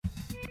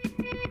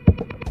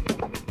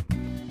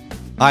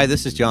Hi,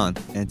 this is John,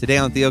 and today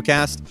on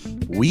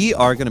Theocast, we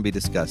are going to be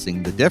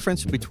discussing the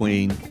difference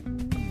between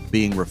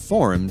being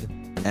Reformed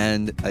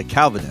and a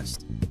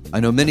Calvinist. I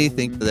know many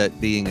think that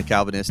being a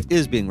Calvinist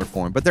is being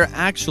Reformed, but they're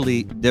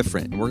actually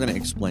different, and we're going to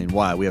explain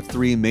why. We have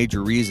three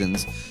major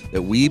reasons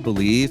that we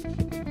believe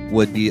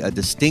would be a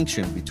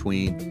distinction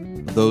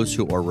between those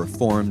who are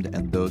Reformed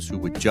and those who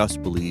would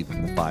just believe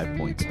in the 5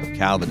 points of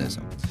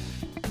Calvinism.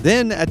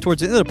 Then,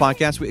 towards the end of the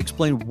podcast, we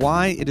explain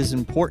why it is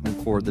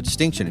important for the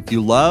distinction. If you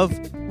love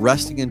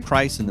resting in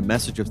Christ and the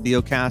message of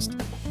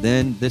Theocast,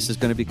 then this is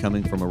going to be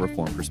coming from a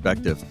Reformed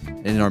perspective.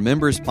 And in our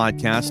members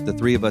podcast, the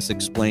three of us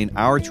explain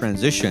our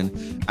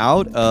transition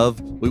out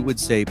of, we would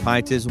say,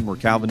 Pietism or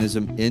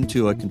Calvinism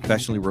into a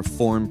confessionally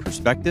Reformed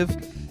perspective,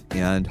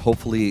 and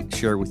hopefully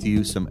share with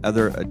you some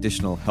other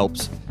additional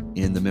helps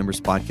in the members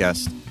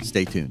podcast.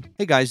 Stay tuned.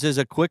 Hey guys, as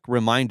a quick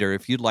reminder,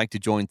 if you'd like to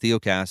join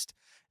Theocast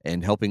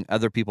and helping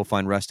other people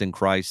find rest in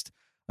Christ,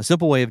 a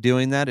simple way of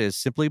doing that is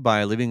simply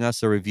by leaving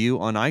us a review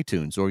on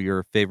iTunes or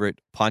your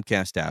favorite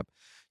podcast app.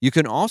 You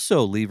can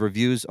also leave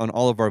reviews on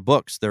all of our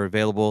books. They're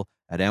available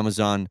at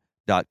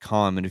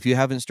Amazon.com. And if you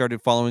haven't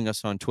started following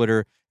us on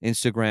Twitter,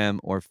 Instagram,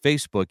 or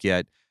Facebook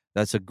yet,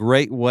 that's a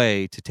great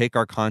way to take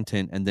our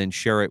content and then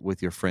share it with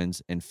your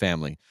friends and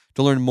family.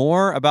 To learn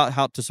more about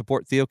how to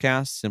support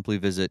Theocast, simply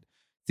visit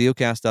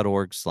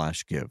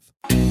theocast.org/give.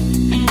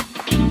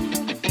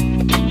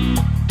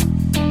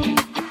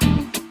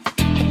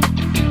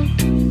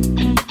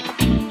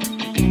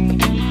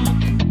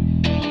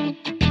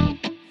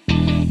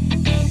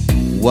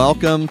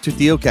 Welcome to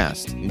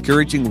Theocast,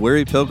 encouraging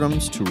weary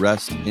pilgrims to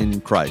rest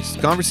in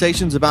Christ.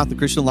 Conversations about the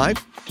Christian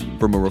life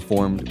from a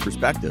Reformed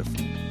perspective.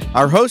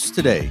 Our hosts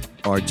today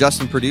are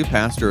Justin Perdue,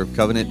 pastor of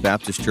Covenant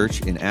Baptist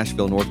Church in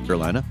Asheville, North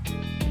Carolina,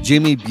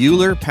 Jimmy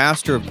Buehler,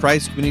 pastor of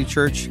Christ Community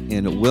Church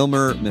in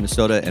Wilmer,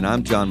 Minnesota, and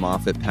I'm John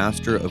Moffitt,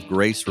 pastor of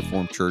Grace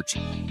Reformed Church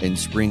in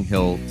Spring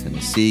Hill,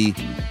 Tennessee.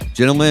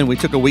 Gentlemen, we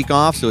took a week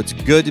off, so it's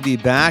good to be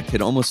back.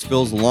 It almost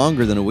feels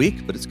longer than a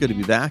week, but it's good to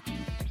be back.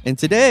 And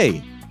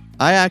today,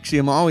 I actually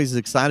am always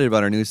excited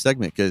about our new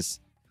segment because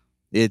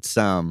it's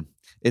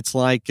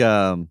like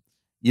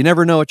you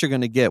never know what you're going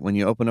to get when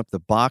you open up the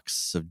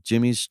box of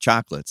Jimmy's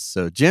chocolates.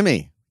 So,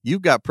 Jimmy,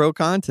 you've got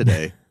Pro-Con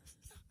today.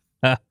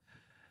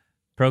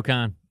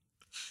 Pro-Con.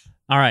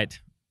 All right.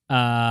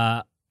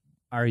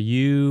 Are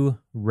you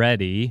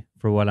ready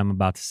for what I'm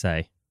about to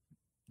say?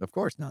 Of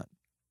course not.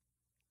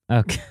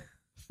 Okay.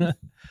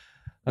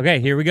 Okay,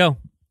 here we go.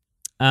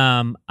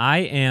 I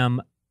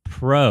am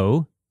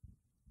pro.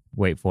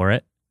 Wait for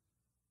it.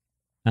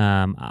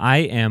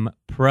 I am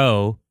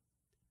pro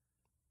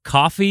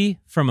coffee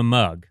from a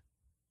mug.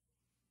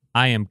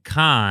 I am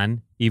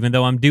con, even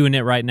though I'm doing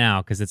it right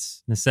now because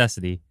it's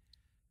necessity,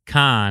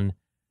 con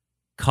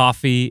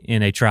coffee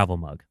in a travel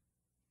mug.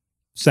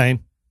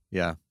 Same.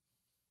 Yeah.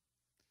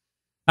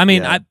 I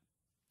mean, Yeah.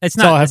 It's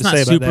That's all I not, have it's to not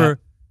say about super that.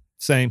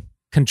 Same.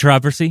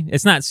 controversy.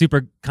 It's not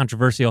super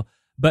controversial.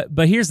 But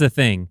here's the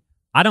thing.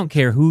 I don't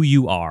care who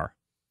you are.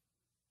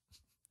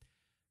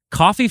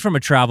 Coffee from a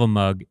travel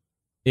mug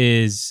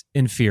is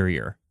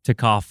inferior to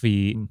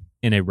coffee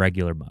in a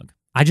regular mug.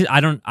 I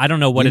don't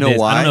know what You it know is.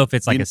 why? I don't know if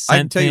it's like a scent I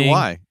can tell thing. you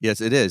why. Yes,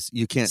 it is.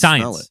 You can't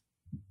Science. smell it.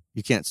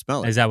 You can't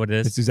smell it. Is that what it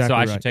is? It's exactly so I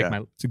right. should take Yeah. my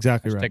It's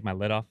exactly right. take my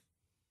lid off.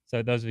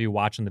 So those of you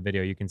watching the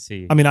video, you can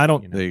see. I mean, I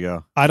don't There you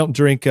go. I don't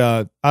drink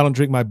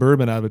my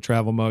bourbon out of a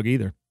travel mug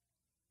either.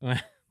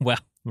 Well,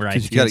 right.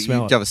 'Cause You got can't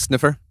smell to have a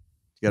sniffer.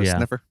 You got a Yeah.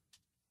 sniffer.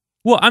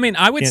 Well, I mean,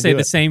 I would Can't say do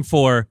the it. same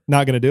for.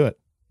 Not going to do it.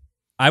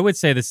 I would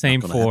say the same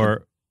Not gonna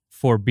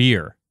for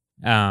beer.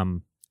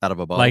 Out of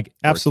a bottle. Like- or a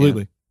can.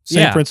 Absolutely. Same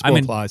Yeah, principle I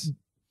mean- applies.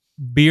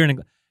 Beer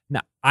and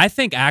now, I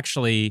think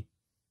actually,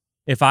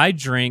 if I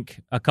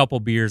drink a couple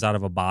beers out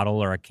of a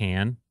bottle or a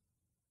can,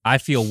 I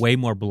feel way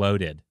more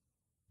bloated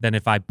than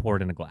if I pour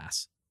it in a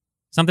glass.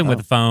 Something with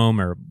Oh. a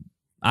foam or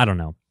I don't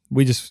know.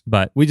 We just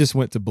But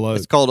went to bloat.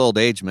 It's called old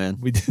age, man.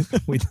 We did.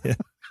 We did.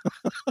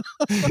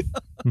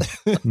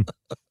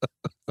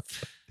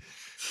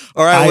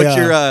 All right, I, what's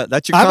your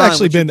that's your I've con,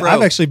 actually what's your been pro?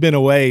 I've actually been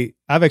away.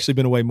 I've actually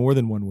been away more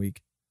than 1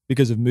 week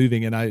because of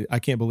moving, and I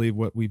can't believe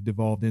what we've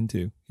devolved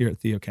into here at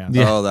Theocast.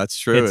 Yeah. Oh, that's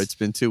true. It's- It's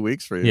been 2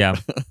 weeks for you. yeah,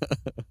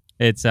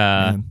 it's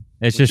Man.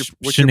 it's What's just your-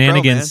 what's your pro,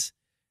 shenanigans.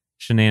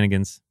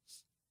 Shenanigans.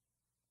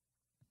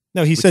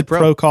 No, he What's said your pro?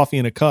 pro coffee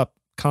in a cup,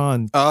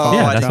 con. Oh, coffee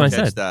Yeah, in a I that's cup. what I didn't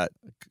catch said. that.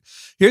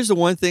 Here's the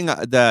one thing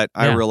that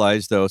I Yeah.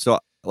 realized though. So,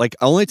 like,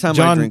 only time I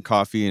John- drink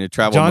coffee in a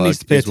travel John mug needs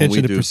to pay is when we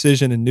attention to do.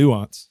 precision and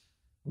nuance.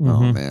 Oh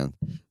Mhm. man,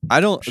 I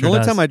don't. Sure the only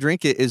does. time I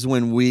drink it is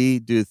when we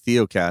do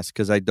Theocast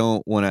because I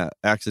don't want to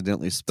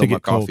accidentally spill my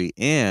get cold. coffee,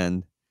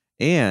 and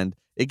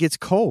it gets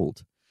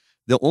cold.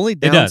 The only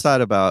does.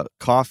 downside about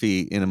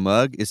coffee in a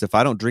mug is if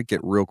I don't drink it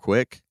real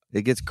quick,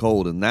 it gets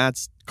cold, and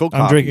that's cold.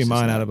 I'm drinking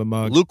mine out of a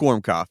mug.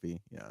 lukewarm coffee.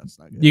 Yeah, it's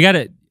not good.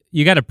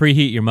 You got to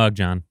preheat your mug,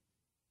 John.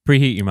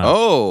 Preheat your mug.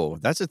 Oh,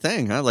 that's a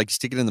thing, huh? Like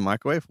stick it in the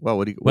microwave. Well,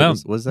 what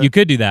is that? You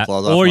could do that,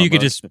 Claws off or my you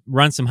could mug. just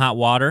run some hot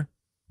water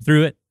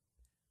through it.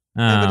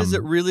 Yeah, but does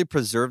it really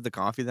preserve the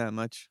coffee that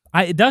much?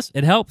 It does.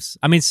 It helps.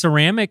 I mean,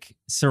 ceramic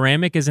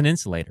is an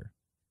insulator.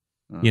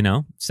 Oh. You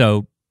know,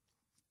 so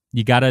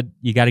you gotta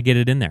get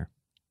it in there.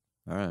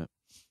 All right.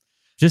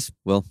 Just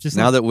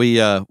Now that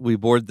we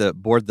bored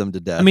them to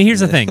death. I mean, here's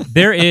the thing.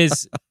 There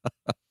is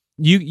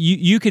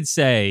you could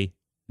say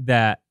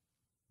that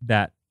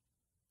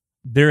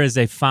there is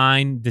a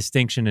fine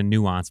distinction and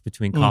nuance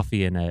between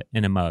coffee in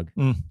a mug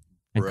and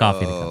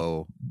coffee in a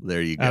cup.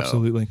 There you go.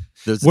 Absolutely.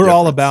 There's a We're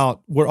all difference.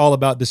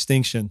 about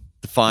distinction,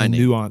 Defining.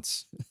 and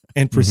nuance,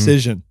 and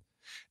precision,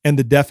 and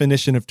the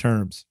definition of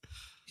terms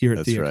here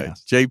at That's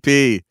Theocast.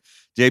 right.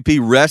 JP,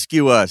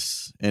 rescue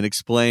us and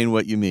explain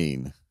what you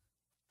mean.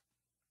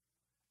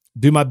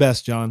 Do my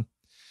best, John.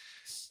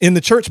 In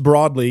the church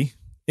broadly,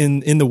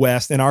 in the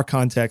West, in our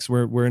context,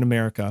 we're in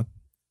America,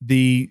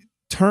 the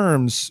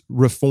terms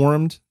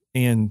Reformed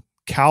and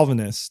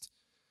Calvinist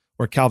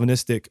or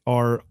Calvinistic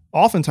are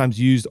oftentimes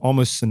used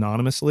almost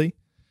synonymously.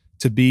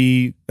 To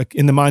be,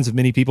 in the minds of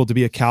many people, to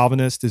be a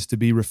Calvinist is to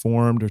be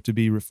Reformed, or to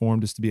be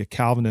Reformed is to be a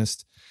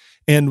Calvinist.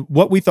 And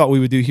what we thought we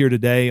would do here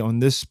today on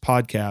this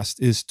podcast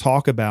is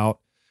talk about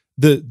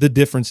the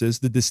differences,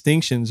 the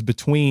distinctions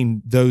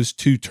between those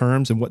two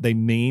terms and what they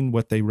mean,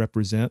 what they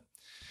represent.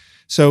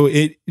 So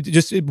it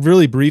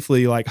really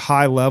briefly, like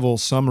high level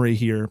summary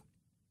here,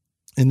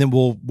 and then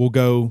we'll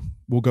go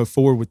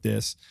forward with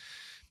this.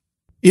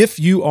 If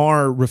you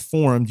are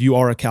Reformed, you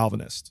are a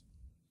Calvinist,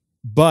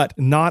 but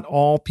not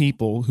all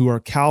people who are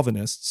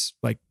Calvinists,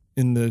 like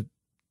in the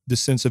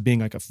sense of being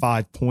like a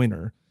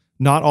 5-pointer,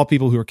 not all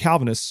people who are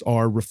Calvinists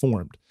are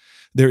Reformed.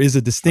 There is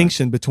a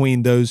distinction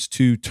between those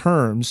two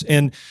terms.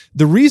 And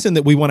the reason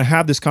that we want to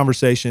have this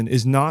conversation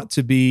is not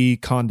to be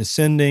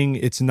condescending.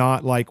 It's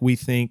not like we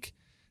think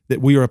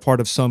that we are a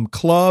part of some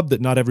club that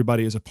not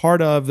everybody is a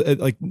part of.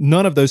 Like,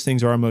 none of those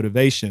things are our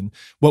motivation.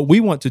 What we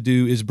want to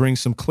do is bring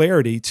some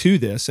clarity to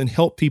this and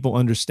help people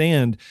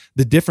understand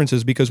the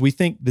differences, because we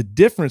think the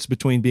difference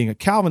between being a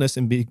Calvinist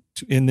and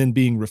then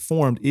being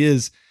Reformed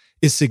is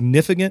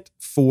significant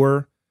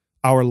for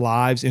our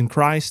lives in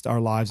Christ,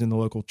 our lives in the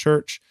local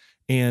church.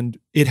 And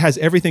it has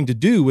everything to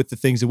do with the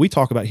things that we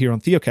talk about here on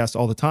Theocast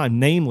all the time,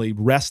 namely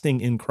resting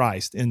in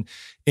Christ and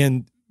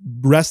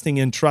resting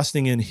in,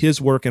 trusting in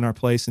his work in our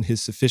place and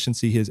his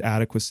sufficiency, his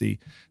adequacy,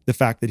 the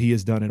fact that he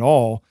has done it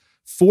all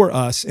for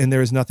us, and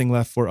there is nothing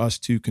left for us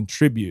to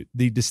contribute.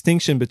 The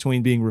distinction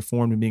between being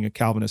Reformed and being a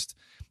Calvinist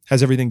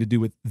has everything to do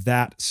with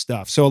that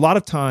stuff. So a lot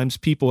of times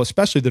people,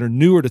 especially that are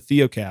newer to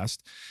Theocast,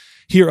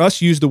 hear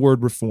us use the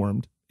word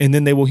Reformed, and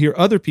then they will hear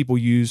other people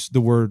use the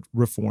word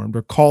Reformed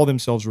or call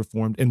themselves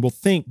Reformed, and will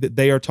think that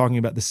they are talking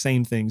about the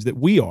same things that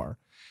we are.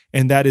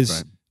 And that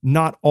is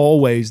not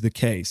always the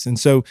case. And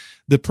so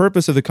the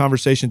purpose of the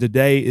conversation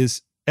today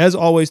is, as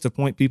always, to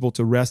point people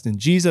to rest in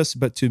Jesus,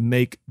 but to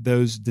make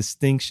those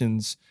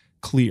distinctions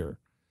clear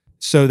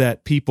so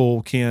that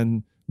people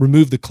can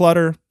remove the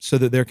clutter, so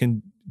that there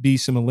can be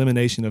some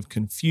elimination of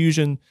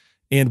confusion.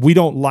 And we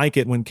don't like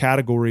it when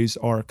categories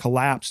are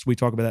collapsed. We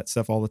talk about that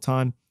stuff all the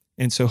time.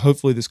 And so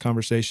hopefully this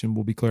conversation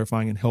will be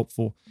clarifying and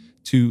helpful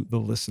to the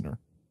listener.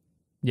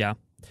 Yeah.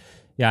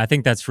 I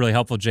think that's really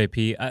helpful,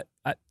 JP.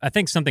 I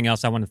think something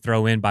else I want to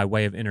throw in by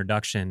way of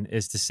introduction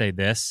is to say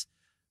this.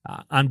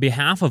 On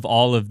behalf of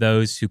all of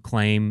those who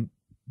claim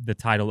the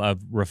title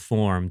of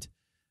Reformed,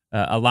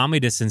 allow me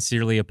to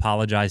sincerely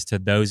apologize to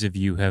those of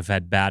you who have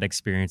had bad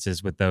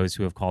experiences with those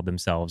who have called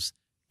themselves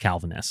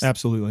Calvinists.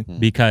 Absolutely.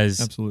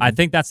 Because I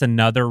think that's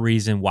another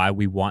reason why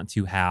we want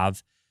to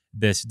have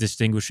this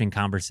distinguishing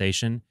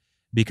conversation,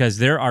 because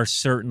there are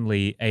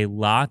certainly a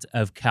lot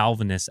of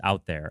Calvinists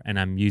out there, and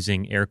I'm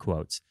using air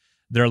quotes.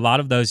 There are a lot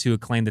of those who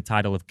claim the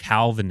title of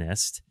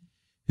Calvinist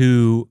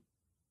who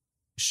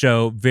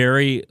show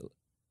very,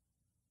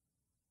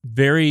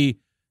 very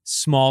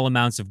small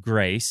amounts of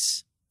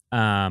grace,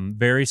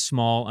 very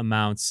small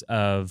amounts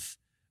of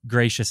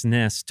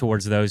graciousness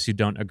towards those who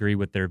don't agree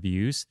with their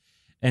views.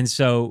 And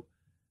so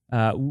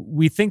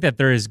we think that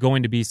there is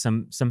going to be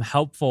some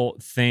helpful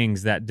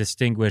things that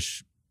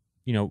distinguish,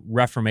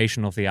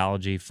 reformational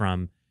theology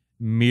from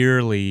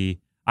merely,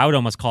 I would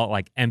almost call it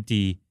like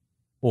empty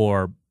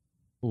or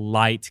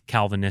light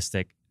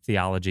Calvinistic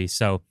theology.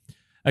 So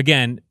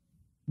again,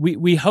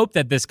 we hope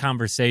that this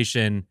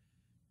conversation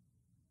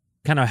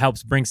kind of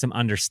helps bring some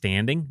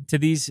understanding to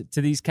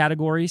these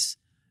categories,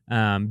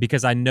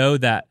 because I know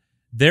that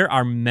there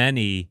are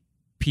many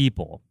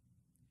people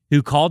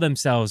who call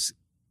themselves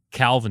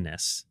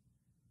Calvinists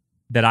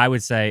that I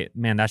would say,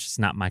 man, that's just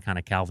not my kind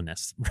of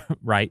Calvinist,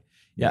 right?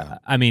 Yeah.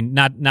 I mean,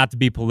 not to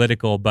be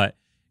political, but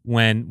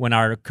when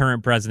our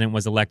current president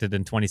was elected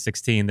in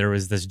 2016, there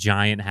was this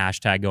giant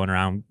hashtag going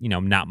around,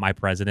 not my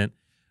president,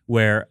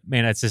 where,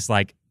 man, it's just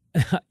like,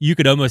 you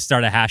could almost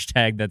start a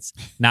hashtag that's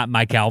not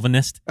my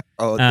Calvinist.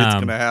 Oh, it's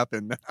going to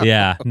happen.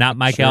 Yeah, not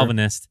my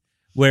Calvinist,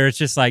 where it's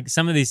just like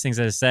some of these things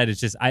that I said, it's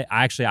just,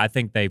 I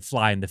think they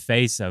fly in the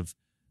face of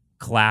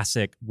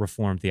classic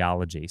Reformed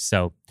theology.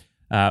 So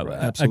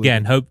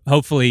again,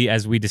 hopefully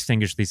as we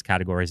distinguish these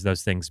categories,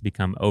 those things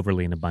become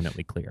overly and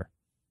abundantly clear.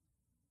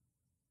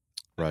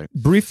 Right.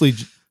 Briefly,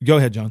 go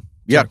ahead, John.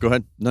 Yeah, go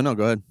ahead. No,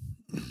 go ahead.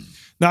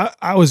 Now,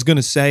 I was going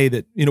to say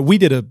that, we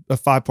did a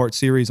 5-part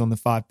series on the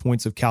 5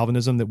 points of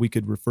Calvinism that we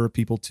could refer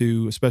people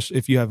to, especially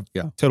if you have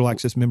Total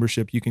Access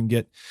membership, you can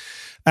get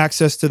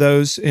access to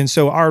those. And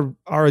so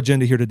our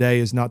agenda here today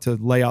is not to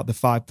lay out the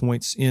 5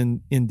 points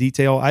in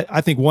detail.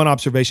 I think one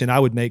observation I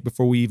would make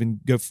before we even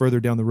go further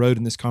down the road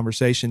in this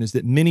conversation is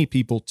that many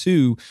people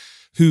too,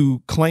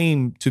 who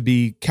claim to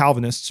be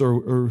Calvinists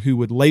or who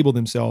would label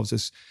themselves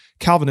as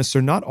Calvinists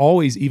are not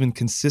always even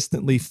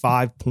consistently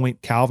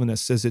 5-point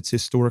Calvinists as it's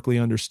historically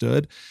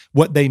understood.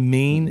 What they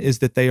mean is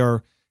that they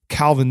are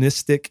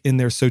Calvinistic in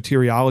their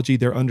soteriology,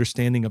 their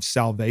understanding of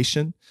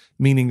salvation,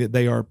 meaning that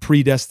they are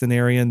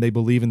predestinarian. They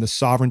believe in the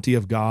sovereignty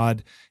of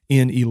God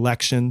in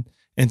election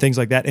and things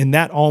like that. And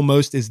that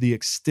almost is the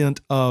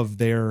extent of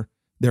their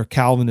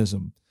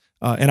Calvinism.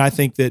 And I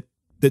think that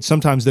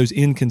sometimes those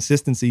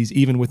inconsistencies,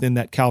 even within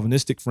that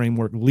Calvinistic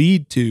framework,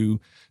 lead to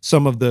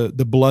some of the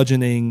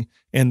bludgeoning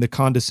and the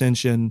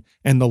condescension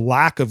and the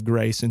lack of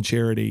grace and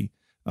charity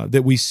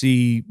that we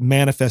see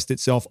manifest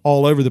itself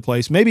all over the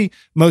place. Maybe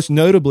most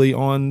notably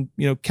on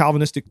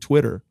Calvinistic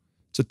Twitter.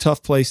 It's a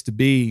tough place to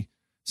be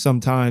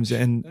sometimes,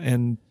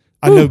 and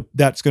I know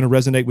that's going to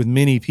resonate with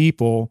many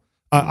people.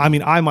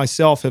 I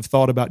myself have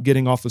thought about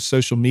getting off of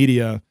social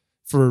media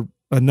for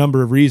a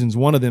number of reasons.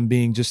 One of them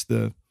being just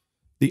the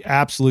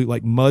absolute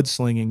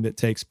mudslinging that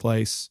takes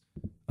place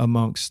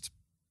amongst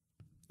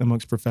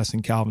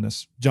professing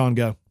Calvinists. John,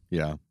 go.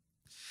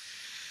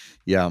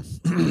 Yeah.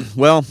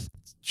 Well,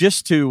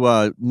 just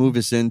to move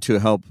us in to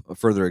help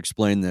further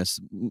explain this,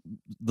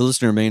 the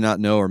listener may not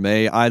know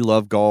I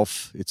love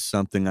golf. It's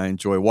something I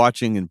enjoy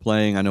watching and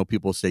playing. I know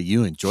people say,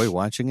 you enjoy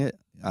watching it?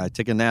 I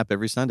take a nap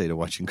every Sunday to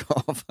watching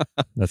golf.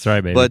 That's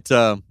right, baby. But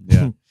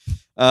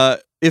yeah.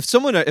 If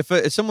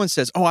someone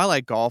says, "Oh, I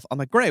like golf," I'm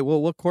like, "Great.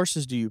 Well, what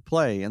courses do you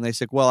play?" And they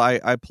say, "Well,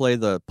 I play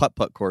the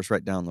putt-putt course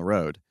right down the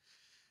road."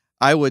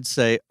 I would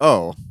say,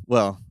 "Oh,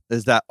 well,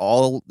 is that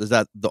all? Is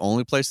that the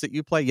only place that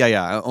you play?"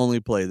 Yeah, I only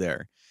play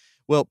there.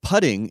 Well,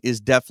 putting is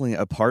definitely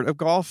a part of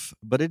golf,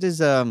 but it is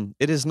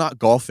not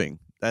golfing.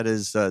 That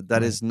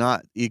is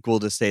not equal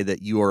to say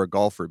that you are a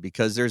golfer,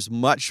 because there's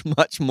much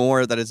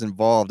more that is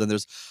involved, and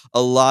there's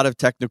a lot of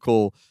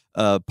technical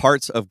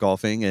parts of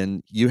golfing,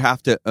 and you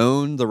have to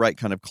own the right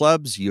kind of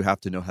clubs. You have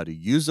to know how to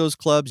use those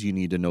clubs. You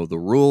need to know the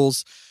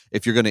rules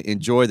if you're going to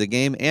enjoy the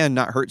game and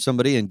not hurt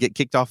somebody and get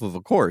kicked off of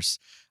a course.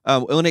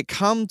 When it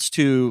comes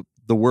to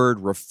the word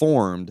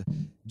reformed,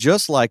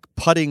 just like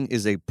putting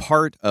is a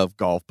part of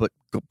golf, but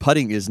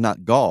putting is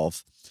not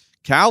golf,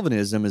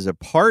 Calvinism is a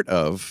part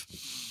of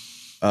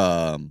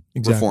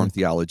Reformed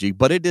theology,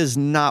 but it is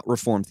not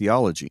Reformed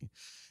theology.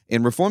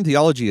 And Reformed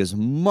theology is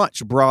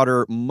much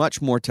broader, much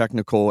more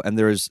technical, and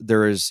there's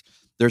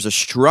a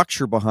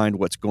structure behind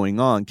what's going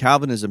on.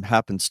 Calvinism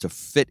happens to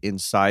fit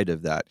inside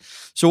of that.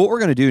 So what we're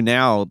going to do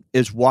now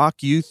is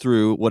walk you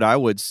through what I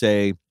would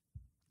say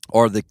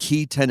are the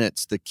key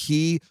tenets, the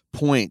key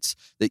points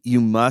that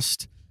you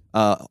must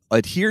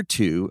adhere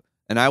to.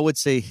 And I would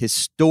say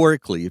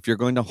historically, if you're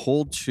going to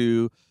hold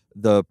to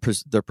the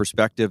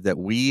perspective that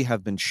we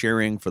have been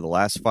sharing for the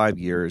last 5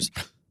 years,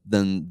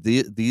 then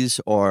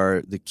these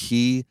are the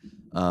key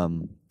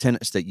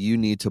tenets that you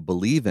need to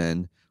believe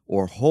in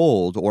or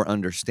hold or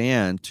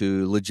understand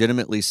to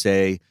legitimately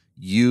say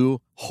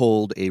you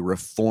hold a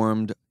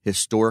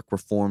historic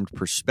reformed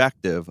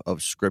perspective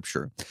of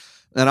Scripture.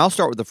 And I'll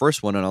start with the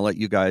first one, and I'll let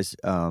you guys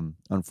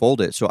unfold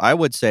it. So I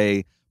would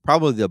say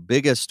probably the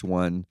biggest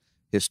one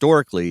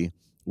historically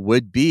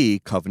would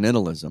be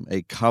covenantalism,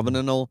 a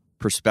covenantal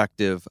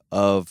perspective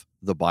of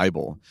the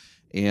Bible.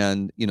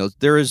 And,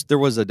 there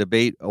was a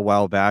debate a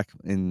while back,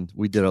 and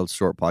we did a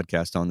short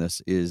podcast on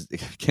this, is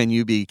can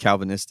you be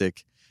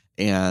Calvinistic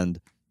and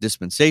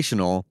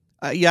dispensational?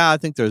 I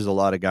think there's a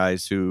lot of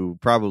guys who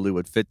probably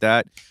would fit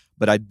that,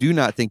 but I do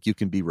not think you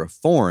can be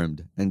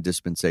Reformed and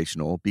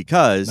dispensational,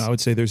 because I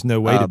would say there's no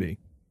way to be.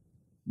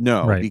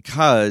 No, right.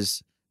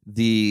 Because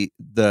the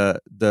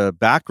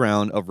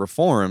background of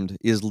Reformed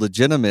is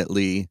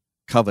legitimately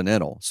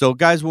covenantal. So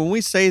guys, when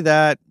we say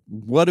that,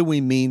 what do we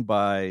mean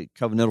by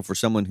covenantal for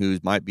someone who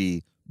might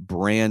be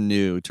brand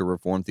new to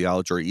Reformed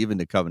theology or even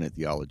to covenant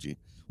theology?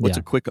 What's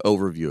a quick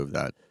overview of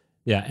that?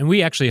 Yeah, and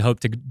we actually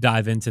hope to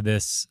dive into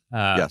this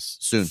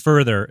soon.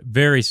 Further,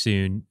 very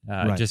soon,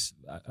 right. Just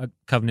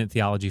covenant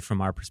theology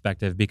from our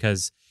perspective,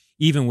 because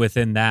even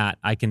within that,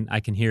 I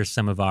can hear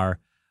some of our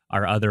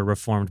other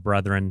Reformed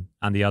brethren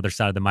on the other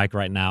side of the mic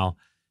right now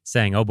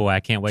saying, "Oh boy,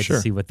 I can't wait to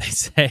see what they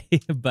say."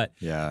 But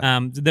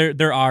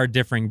there are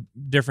differing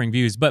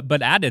views.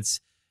 But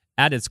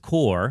at its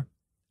core,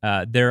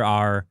 there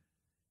are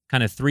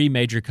kind of three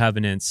major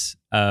covenants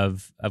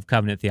of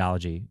covenant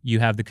theology. You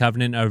have the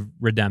covenant of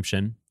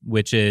redemption,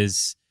 which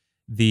is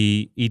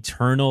the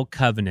eternal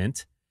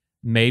covenant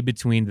made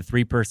between the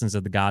three persons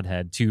of the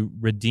Godhead to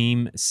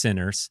redeem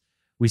sinners.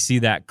 We see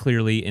that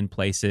clearly in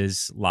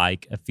places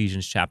like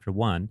Ephesians chapter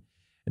 1.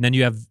 And then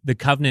you have the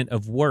covenant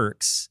of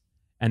works,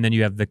 and then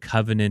you have the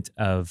covenant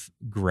of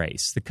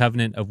grace. The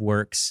covenant of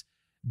works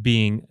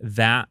being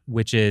that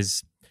which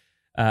is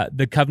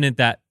the covenant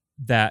that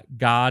that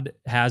God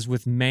has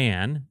with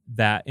man,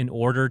 that in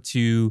order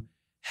to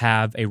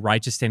have a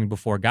righteous standing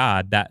before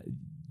God, that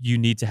you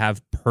need to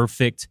have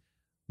perfect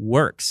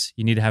works.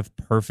 You need to have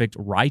perfect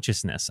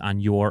righteousness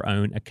on your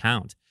own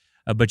account.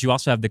 But you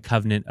also have the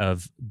covenant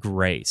of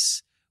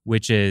grace,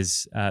 which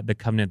is the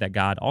covenant that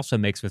God also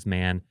makes with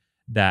man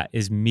that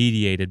is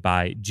mediated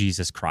by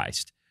Jesus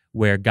Christ,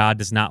 where God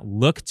does not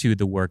look to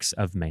the works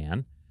of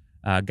man.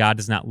 God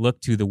does not look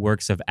to the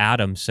works of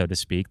Adam, so to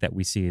speak, that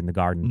we see in the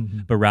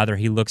garden, but rather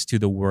he looks to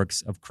the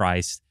works of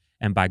Christ,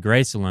 and by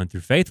grace alone,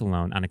 through faith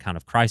alone, on account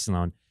of Christ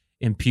alone,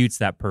 imputes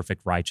that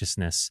perfect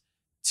righteousness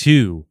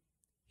to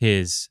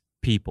his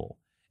people.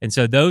 And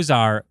so those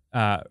are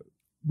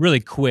really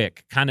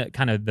quick, kind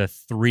of the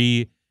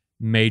three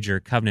major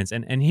covenants.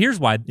 And here's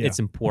why it's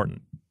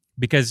important.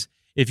 Because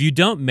if you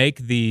don't make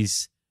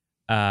these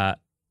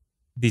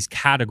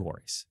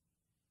categories,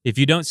 if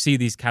you don't see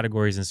these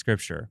categories in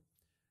Scripture,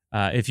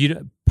 if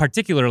you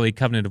particularly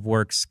covenant of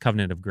works,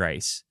 covenant of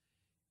grace,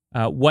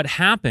 what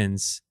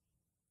happens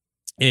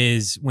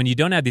is when you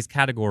don't have these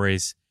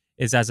categories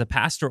is as a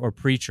pastor or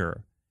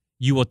preacher,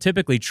 you will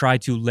typically try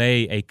to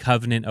lay a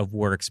covenant of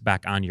works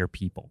back on your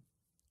people.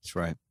 That's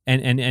right.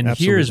 And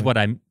here's what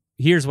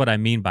I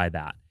mean by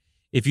that.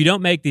 If you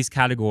don't make these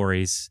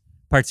categories,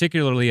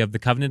 particularly of the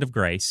covenant of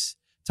grace,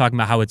 talking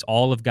about how it's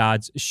all of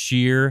God's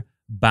sheer,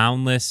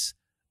 boundless,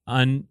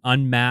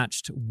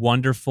 unmatched,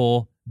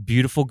 wonderful,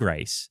 beautiful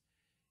grace,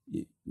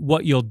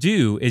 what you'll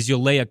do is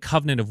you'll lay a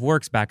covenant of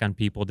works back on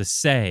people to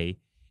say,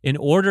 in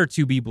order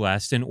to be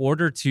blessed, in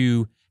order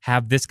to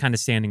have this kind of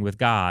standing with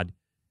God,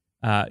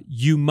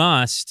 you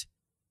must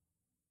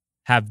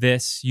have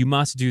this, you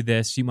must do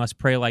this, you must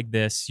pray like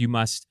this, you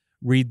must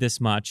read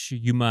this much,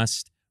 you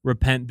must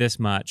repent this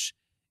much.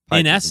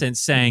 In essence,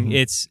 saying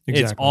it's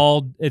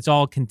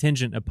all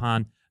contingent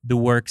upon the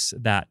works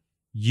that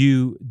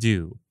you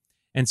do.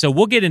 And so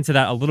we'll get into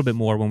that a little bit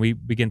more when we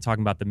begin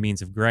talking about the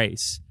means of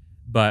grace,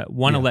 but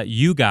want to let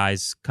you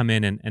guys come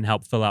in and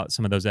help fill out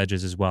some of those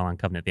edges as well on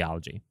covenant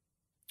theology.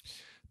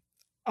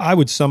 I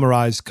would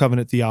summarize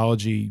covenant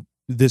theology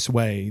this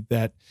way,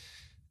 that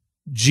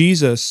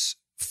Jesus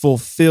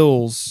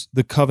fulfills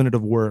the covenant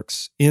of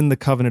works in the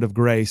covenant of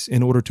grace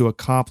in order to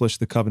accomplish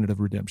the covenant of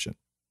redemption.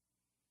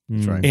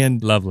 That's right.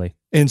 And lovely.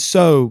 And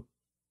so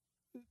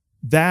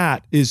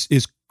that is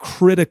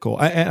critical.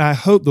 And I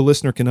hope the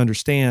listener can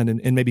understand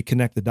and maybe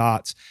connect the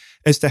dots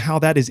as to how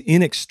that is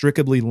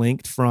inextricably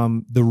linked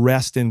from the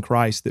rest in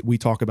Christ that we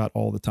talk about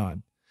all the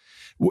time.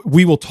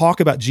 We will talk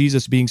about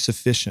Jesus being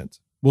sufficient.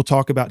 We'll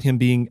talk about him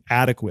being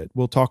adequate.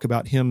 We'll talk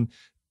about him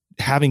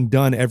having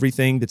done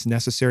everything that's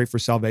necessary for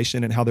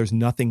salvation and how there's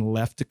nothing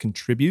left to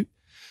contribute.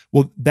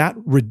 Well, that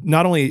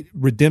not only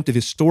redemptive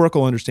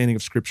historical understanding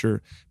of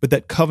Scripture, but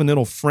that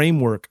covenantal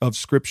framework of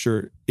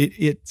Scripture,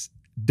 it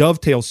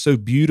dovetails so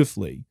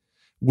beautifully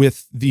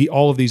with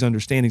all of these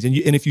understandings. And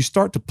if you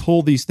start to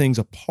pull these things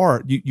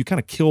apart, you kind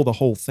of kill the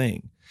whole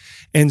thing.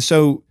 And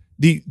so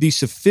the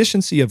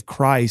sufficiency of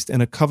Christ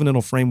and a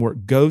covenantal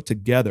framework go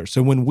together.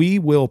 So when we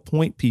will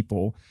point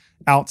people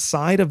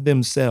outside of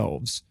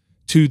themselves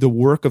to the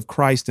work of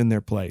Christ in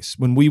their place,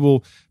 when we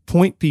will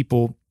point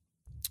people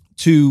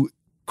to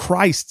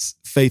Christ's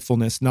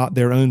faithfulness, not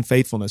their own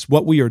faithfulness,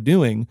 what we are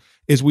doing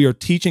is we are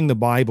teaching the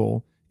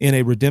Bible in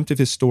a redemptive,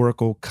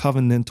 historical,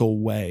 covenantal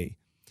way.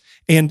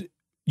 And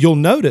you'll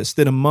notice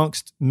that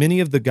amongst many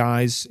of the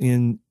guys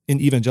in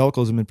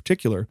evangelicalism in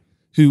particular,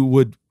 who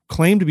would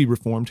claim to be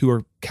Reformed, who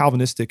are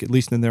Calvinistic, at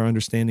least in their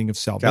understanding of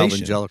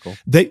salvation.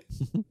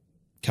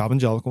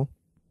 Calvingelical.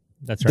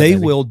 That's right. They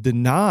will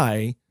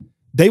deny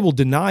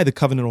the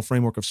covenantal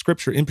framework of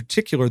Scripture. In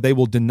particular, they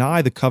will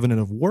deny the covenant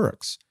of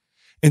works.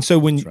 And so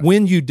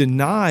when you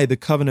deny the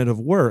covenant of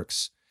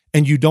works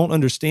and you don't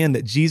understand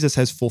that Jesus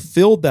has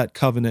fulfilled that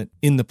covenant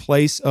in the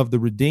place of the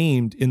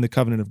redeemed in the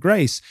covenant of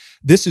grace,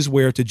 this is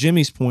where, to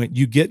Jimmy's point,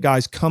 you get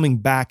guys coming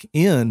back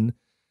in,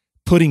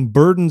 putting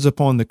burdens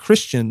upon the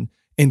Christian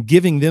and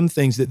giving them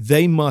things that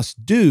they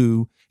must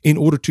do in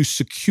order to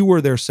secure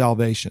their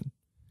salvation.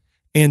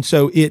 And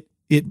so it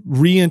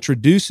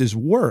reintroduces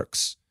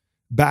works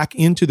back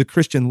into the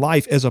Christian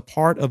life as a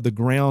part of the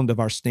ground of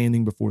our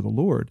standing before the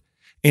Lord.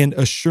 And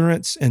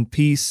assurance and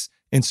peace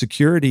and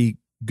security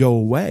go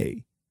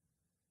away.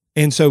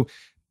 And so,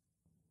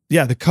 the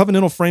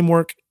covenantal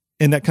framework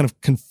and that kind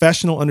of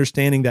confessional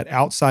understanding, that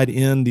outside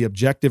in, the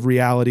objective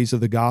realities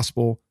of the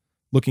gospel,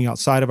 looking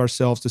outside of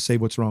ourselves to say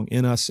what's wrong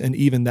in us, and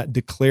even that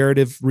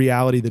declarative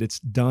reality that it's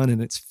done and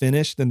it's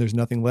finished and there's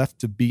nothing left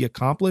to be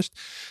accomplished,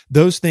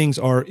 those things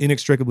are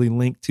inextricably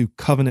linked to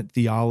covenant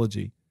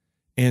theology.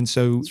 And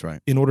so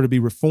in order to be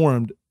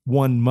Reformed,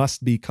 one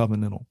must be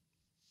covenantal.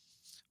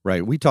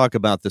 Right. We talk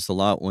about this a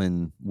lot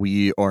when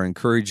we are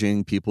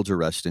encouraging people to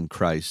rest in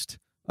Christ.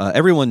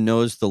 Everyone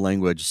knows the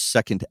language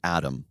second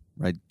Adam,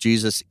 right?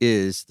 Jesus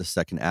is the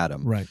second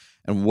Adam. Right.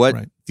 And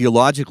what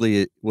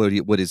theologically,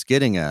 what is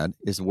getting at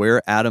is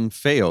where Adam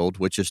failed,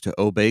 which is to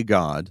obey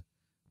God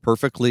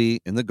perfectly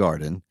in the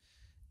garden.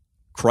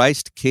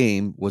 Christ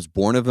came, was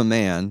born of a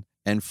man,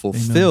 and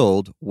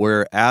fulfilled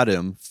where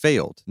Adam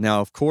failed.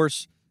 Now, of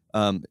course,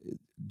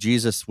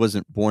 Jesus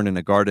wasn't born in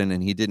a garden,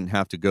 and he didn't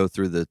have to go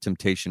through the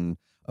temptation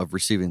of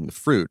receiving the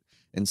fruit.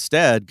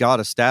 Instead, God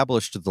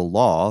established the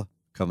law,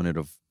 covenant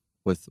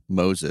with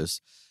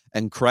Moses,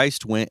 and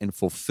Christ went and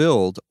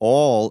fulfilled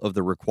all of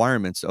the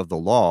requirements of the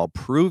law,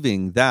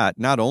 proving that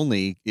not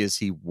only is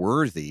he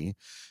worthy,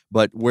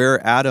 but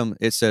where Adam,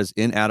 it says,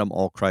 in Adam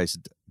all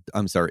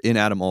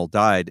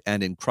died,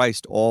 and in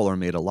Christ all are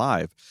made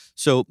alive.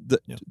 So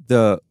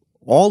the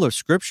all of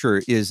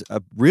Scripture is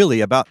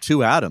really about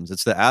two Adams.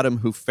 It's the Adam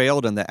who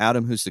failed and the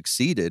Adam who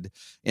succeeded,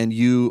 and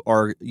you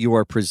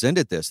are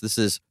presented this. This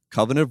is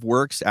covenant of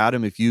works.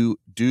 Adam, if you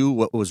do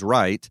what was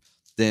right,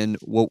 then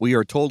what we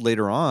are told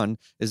later on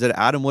is that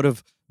Adam would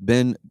have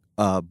been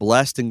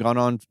blessed and gone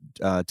on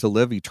to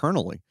live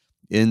eternally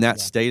in that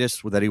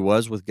status that he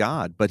was with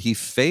God, but he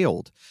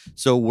failed.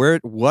 So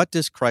what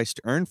does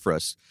Christ earn for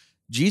us?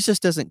 Jesus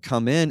doesn't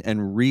come in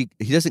and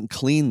he doesn't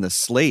clean the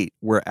slate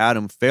where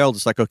Adam failed.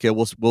 It's like, okay,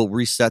 we'll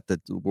set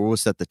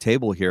the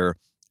table here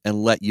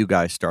and let you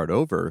guys start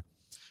over.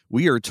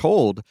 We are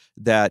told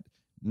that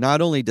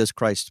not only does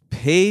Christ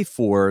pay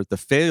for the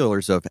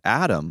failures of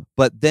Adam,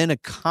 but then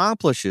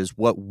accomplishes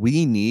what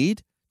we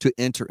need to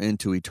enter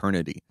into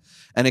eternity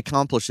and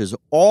accomplishes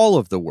all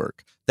of the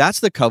work. That's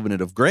the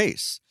covenant of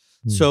grace.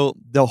 So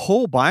the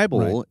whole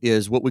Bible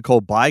is what we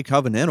call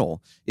bicovenantal.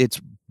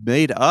 It's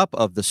made up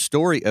of the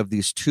story of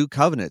these two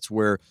covenants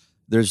where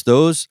there's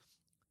those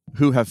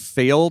who have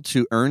failed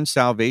to earn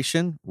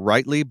salvation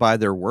rightly by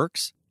their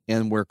works,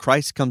 and where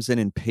Christ comes in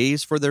and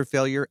pays for their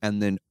failure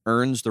and then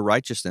earns the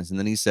righteousness. And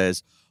then he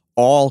says,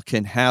 all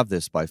can have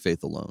this by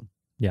faith alone.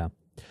 Yeah.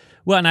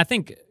 Well, and I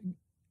think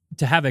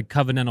to have a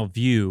covenantal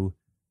view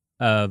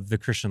of the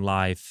Christian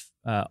life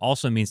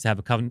also means to have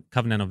a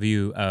covenantal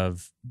view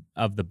of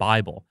the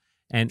Bible.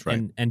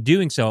 And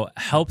doing so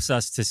helps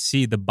us to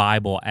see the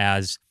Bible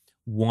as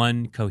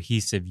one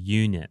cohesive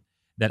unit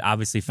that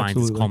obviously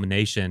finds its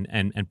culmination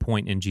and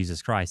point in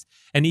Jesus Christ.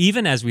 And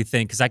even as we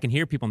think, because I can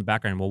hear people in the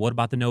background, well, what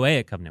about the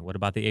Noahic covenant? What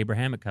about the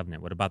Abrahamic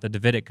covenant? What about the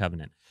Davidic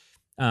covenant?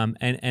 And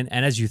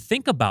as you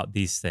think about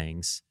these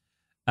things,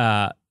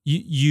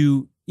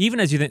 you even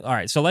as you think, all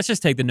right, so let's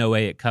just take the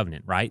Noahic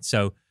covenant, right?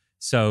 So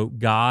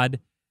God,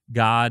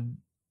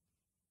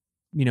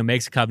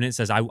 makes a covenant,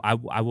 says, I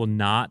will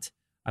not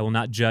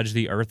judge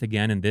the earth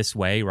again in this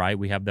way, right?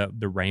 We have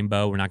the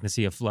rainbow. We're not going to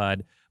see a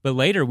flood. But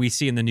later we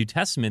see in the New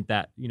Testament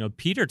that,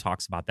 Peter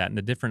talks about that and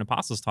the different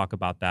apostles talk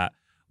about that,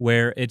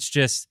 where it's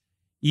just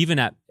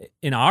even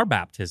in our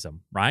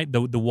baptism, right?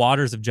 The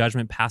waters of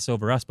judgment pass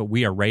over us, but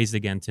we are raised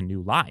again to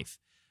new life,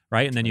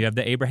 right? And then you have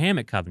the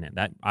Abrahamic covenant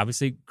that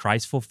obviously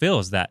Christ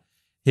fulfills, that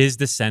his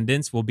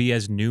descendants will be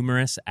as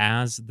numerous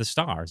as the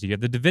stars. You have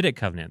the Davidic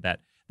covenant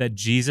that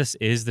Jesus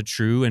is the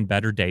true and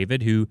better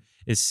David who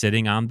is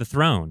sitting on the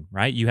throne,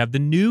 right? You have the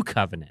new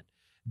covenant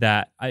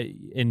that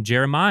in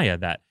Jeremiah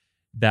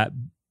that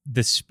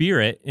the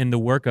Spirit in the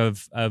work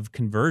of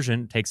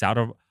conversion takes out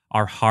of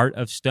our heart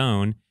of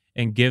stone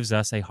and gives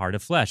us a heart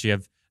of flesh. You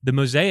have the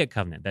Mosaic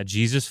covenant that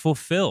Jesus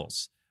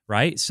fulfills,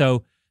 right?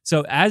 So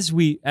as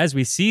we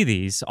see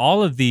these,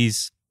 all of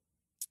these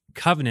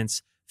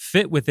covenants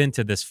fit within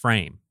this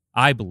frame,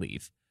 I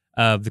believe,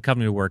 of the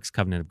covenant of works,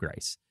 covenant of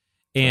grace.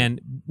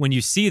 And when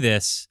you see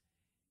this,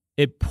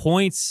 it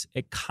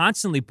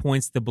constantly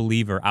points the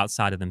believer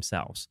outside of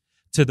themselves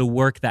to the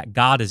work that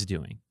God is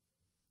doing.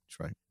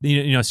 That's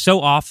right.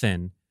 So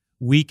often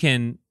we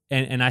can,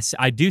 and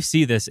I do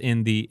see this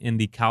in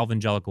the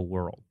Calvangelical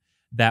world,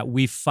 that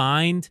we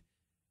find,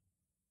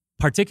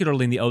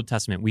 particularly in the Old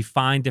Testament, we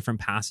find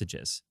different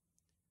passages,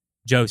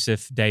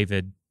 Joseph,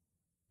 David,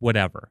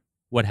 whatever,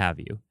 what have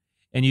you.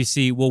 And you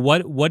see, well,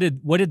 what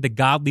did the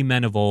godly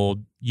men of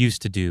old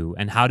used to do,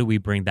 and how do we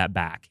bring that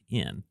back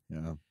in?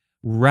 Yeah.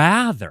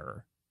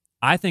 Rather,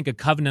 I think a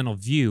covenantal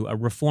view, a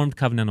reformed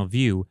covenantal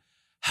view,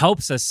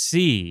 helps us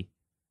see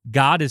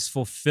God is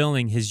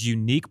fulfilling his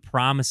unique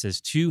promises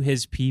to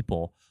his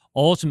people,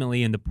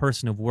 ultimately in the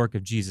person of work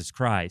of Jesus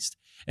Christ.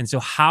 And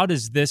so how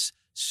does this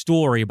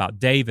story about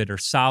David or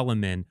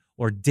Solomon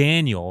or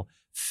Daniel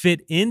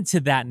fit into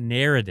that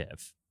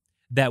narrative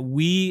that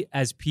we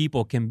as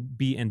people can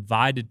be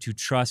invited to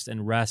trust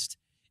and rest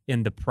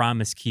in the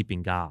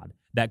promise-keeping God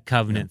that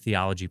covenant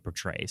theology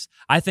portrays?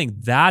 I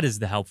think that is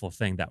the helpful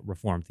thing that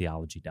Reformed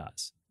theology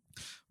does.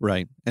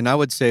 Right. And I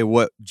would say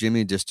what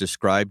Jimmy just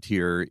described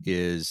here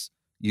is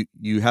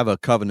you have a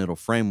covenantal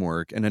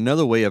framework. And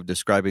another way of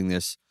describing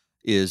this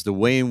is the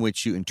way in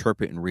which you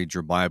interpret and read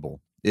your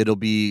Bible. It'll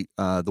be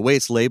the way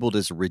it's labeled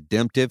as a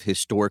redemptive,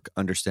 historic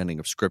understanding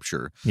of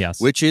Scripture,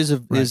 yes, which is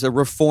a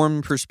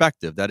Reformed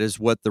perspective. That is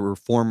what the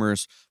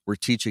Reformers were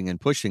teaching and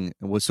pushing.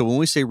 So when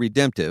we say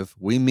redemptive,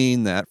 we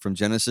mean that from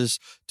Genesis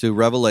to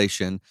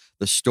Revelation,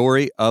 the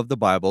story of the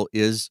Bible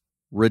is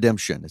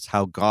redemption. It's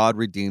how God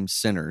redeems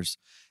sinners,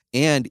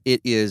 and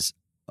it is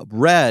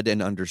read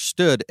and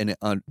understood, and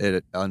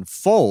it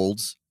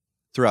unfolds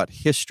throughout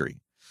history.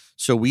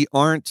 So we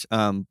aren't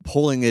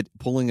pulling it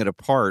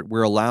apart.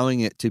 We're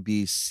allowing it to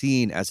be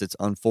seen as it's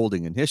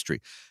unfolding in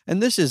history.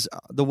 And this is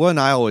the one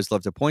I always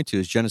love to point to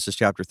is Genesis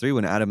chapter 3,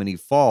 when Adam and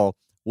Eve fall.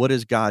 what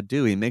does God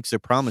do? He makes a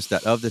promise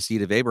that of the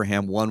seed of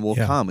Abraham, one will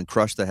come and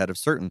crush the head of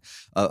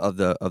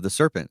the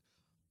serpent.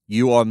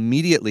 You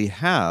immediately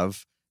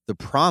have the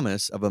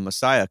promise of a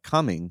Messiah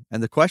coming,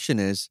 and the question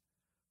is,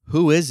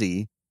 who is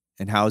he,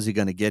 and how is he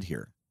going to get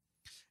here?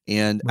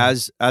 And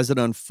as it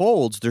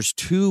unfolds, there's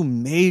two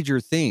major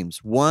themes.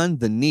 One,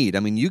 the need.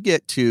 I mean, you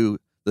get to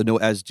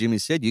as Jimmy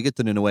said, you get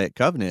to the Noahic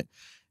covenant,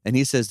 and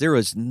he says there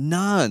is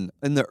none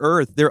in the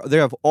earth. They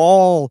are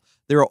all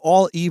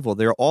evil.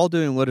 They're all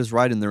doing what is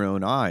right in their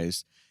own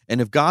eyes. And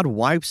if God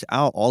wipes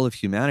out all of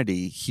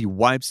humanity, he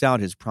wipes out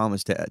his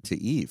promise to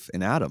Eve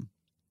and Adam.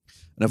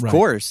 And of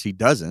course, he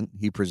doesn't.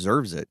 He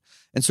preserves it.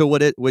 And so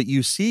what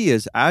you see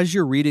is, as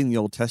you're reading the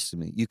Old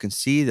Testament, you can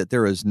see that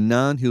there is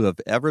none who have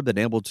ever been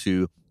able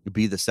to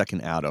be the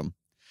second Adam.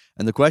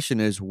 And the question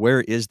is,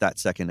 where is that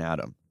second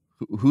Adam?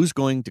 Who's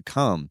going to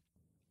come?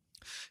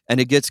 And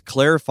it gets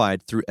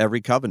clarified through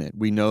every covenant.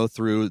 We know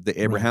through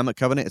the Abrahamic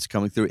covenant, it's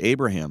coming through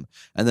Abraham.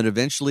 And then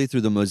eventually through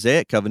the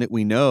Mosaic covenant,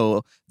 we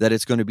know that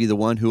it's going to be the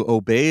one who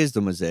obeys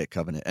the Mosaic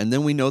covenant. And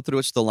then we know through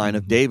it's the line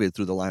of David,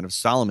 through the line of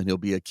Solomon, he'll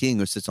be a king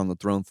who sits on the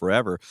throne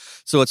forever.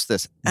 So it's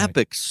this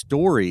epic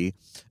story.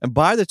 And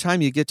by the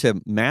time you get to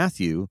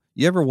Matthew,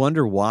 you ever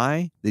wonder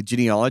why the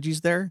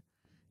genealogy's there?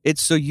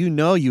 It's so you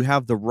know you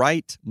have the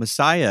right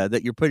Messiah,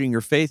 that you're putting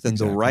your faith in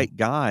the right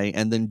guy,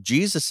 and then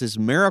Jesus's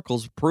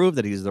miracles prove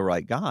that he's the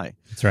right guy.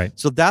 That's right.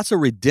 So that's a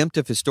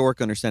redemptive historic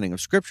understanding of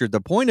Scripture.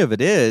 The point of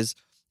it is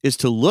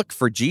to look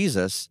for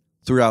Jesus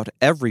throughout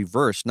every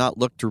verse, not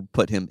look to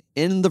put him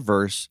in the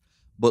verse,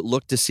 but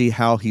look to see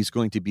how he's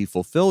going to be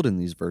fulfilled in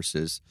these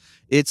verses.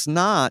 It's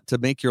not to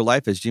make your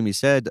life, as Jimmy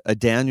said, a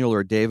Daniel or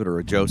a David or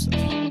a Joseph.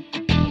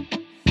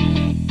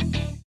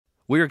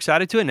 We're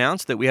excited to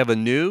announce that we have a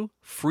new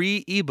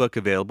free ebook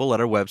available at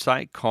our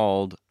website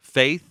called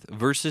Faith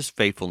versus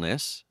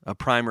Faithfulness, a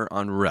primer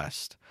on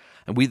rest.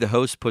 And we, the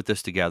hosts, put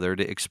this together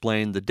to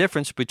explain the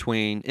difference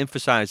between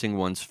emphasizing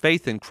one's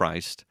faith in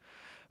Christ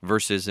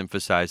versus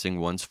emphasizing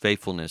one's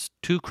faithfulness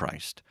to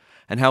Christ,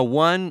 and how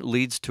one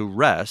leads to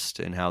rest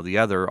and how the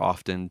other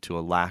often to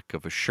a lack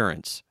of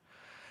assurance.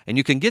 And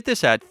you can get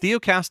this at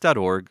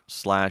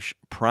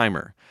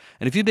theocast.org/primer.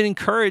 And if you've been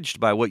encouraged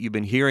by what you've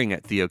been hearing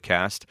at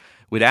Theocast,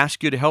 we'd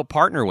ask you to help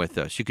partner with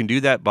us. You can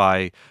do that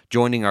by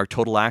joining our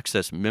Total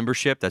Access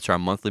membership. That's our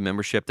monthly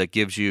membership that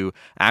gives you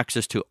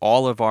access to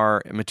all of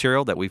our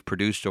material that we've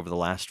produced over the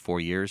last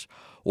 4 years,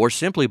 or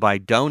simply by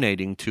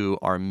donating to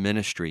our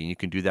ministry. And you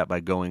can do that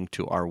by going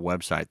to our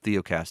website,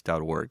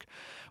 theocast.org.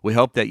 We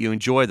hope that you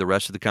enjoy the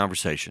rest of the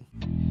conversation.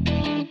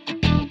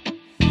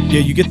 Yeah,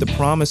 you get the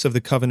promise of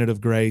the covenant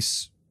of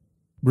grace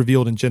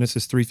revealed in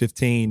Genesis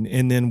 3:15,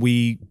 and then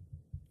we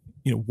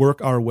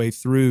work our way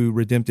through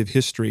redemptive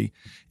history,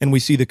 and we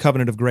see the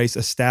covenant of grace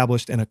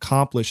established and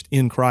accomplished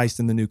in Christ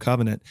in the new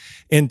covenant.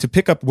 And to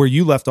pick up where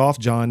you left off,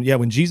 John,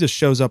 when Jesus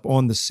shows up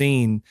on the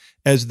scene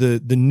as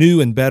the new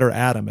and better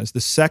Adam, as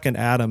the second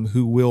Adam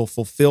who will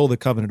fulfill the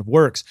covenant of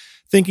works,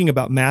 thinking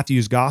about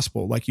Matthew's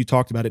gospel, like you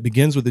talked about, it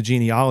begins with the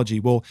genealogy.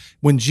 Well,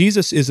 when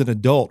Jesus is an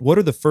adult, what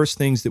are the first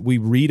things that we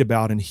read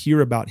about and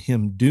hear about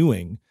him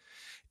doing?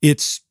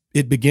 It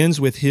begins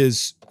with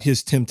his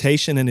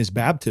temptation and his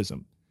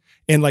baptism.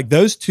 And like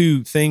those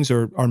two things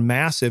are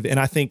massive. And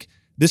I think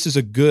this is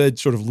a good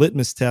sort of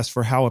litmus test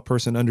for how a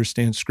person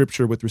understands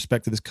Scripture with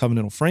respect to this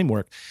covenantal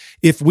framework.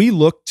 If we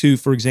look to,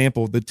 for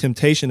example, the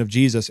temptation of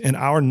Jesus, and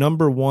our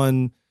number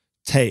one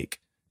take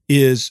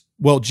is,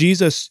 well,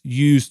 Jesus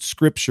used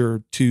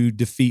Scripture to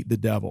defeat the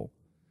devil.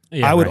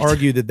 Yeah, I would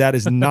argue that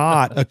is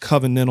not a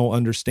covenantal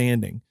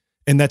understanding.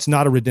 And that's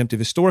not a redemptive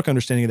historic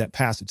understanding of that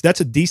passage. That's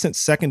a decent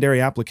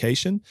secondary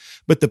application.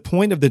 But the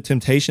point of the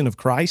temptation of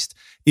Christ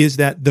is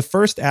that the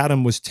first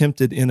Adam was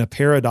tempted in a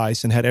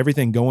paradise and had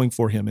everything going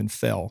for him and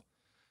fell.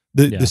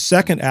 The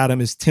second Adam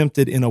is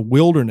tempted in a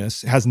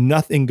wilderness, has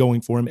nothing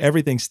going for him,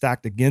 everything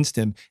stacked against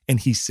him,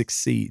 and he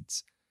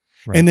succeeds.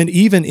 Right. And then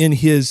even in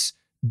his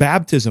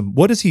baptism,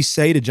 what does he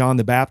say to John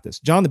the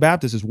Baptist? John the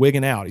Baptist is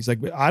wigging out. He's like,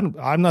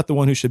 I'm not the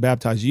one who should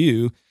baptize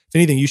you. If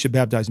anything, you should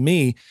baptize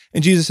me.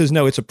 And Jesus says,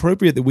 no, it's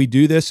appropriate that we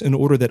do this in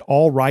order that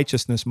all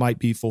righteousness might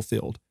be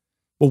fulfilled.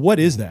 Well, what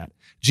is that?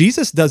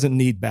 Jesus doesn't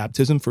need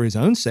baptism for his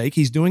own sake.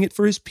 He's doing it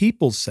for his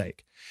people's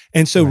sake.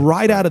 And so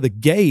right out of the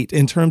gate,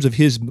 in terms of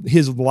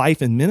his life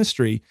and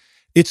ministry,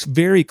 it's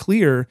very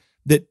clear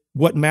that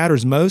what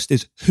matters most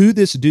is who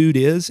this dude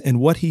is and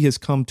what he has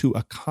come to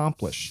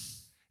accomplish.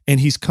 And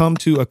he's come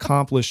to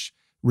accomplish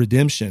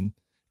redemption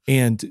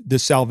and the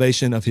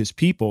salvation of his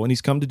people. And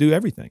he's come to do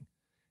everything.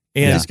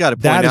 And I just got to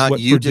point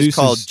out, you just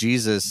called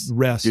Jesus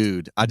rest.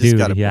 Dude. I just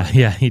got to point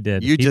out. He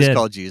did. You just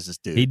called Jesus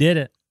dude. He did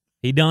it.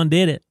 He done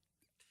did it.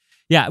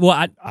 Yeah,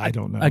 well, I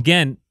don't know.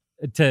 Again,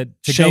 to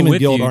shame go and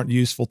guilt you, aren't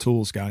useful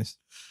tools, guys.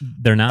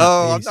 They're not.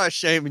 Oh, I'm not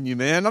shaming you,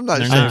 man. I'm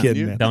not shaming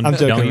kidding, you. Man.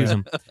 Don't use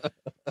them.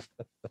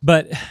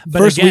 But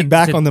first again, week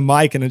back on the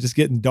mic, and I'm just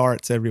getting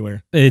darts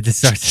everywhere. It just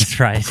starts to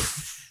try.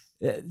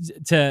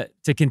 To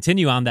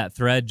continue on that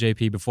thread,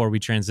 JP, before we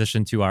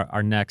transition to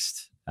our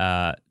next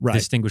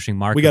distinguishing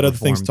mark, we got other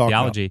things to talk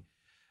theology.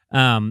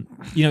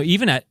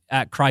 Even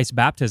at Christ's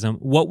baptism,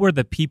 what were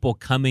the people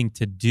coming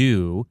to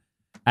do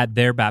at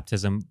their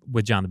baptism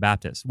with John the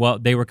Baptist? Well,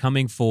 they were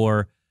coming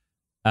for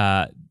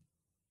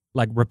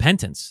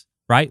repentance,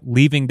 right?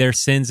 Leaving their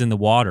sins in the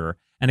water.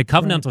 And a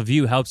covenantal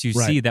view helps you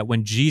see that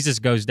when Jesus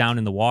goes down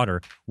in the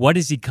water, what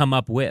does he come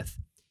up with?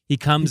 He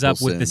comes up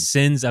with the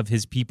sins of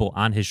his people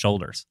on his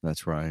shoulders.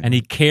 That's right. And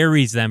he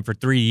carries them for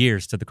 3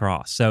 years to the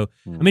cross. So,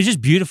 it's just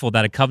beautiful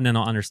that a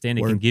covenantal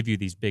understanding can give you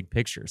these big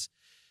pictures.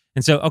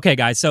 And so, okay,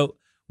 guys, so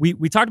we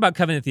talked about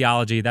covenant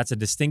theology. That's a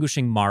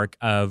distinguishing mark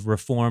of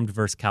Reformed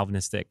versus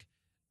Calvinistic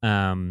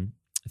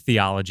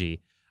theology.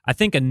 I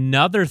think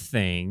another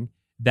thing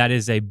that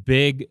is a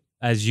big,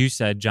 as you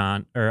said,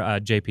 John, or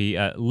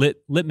JP,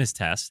 litmus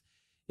test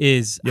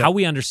is how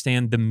we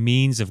understand the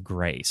means of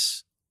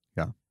grace.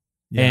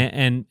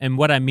 And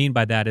what I mean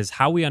by that is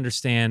how we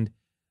understand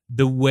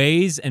the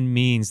ways and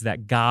means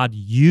that God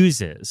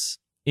uses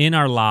in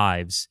our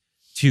lives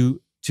to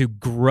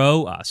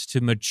grow us,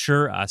 to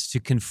mature us, to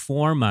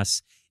conform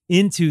us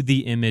into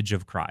the image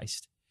of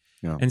Christ.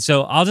 Yeah. And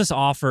so I'll just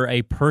offer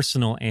a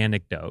personal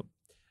anecdote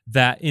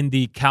that in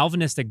the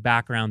Calvinistic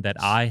background that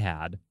I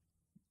had,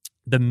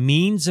 the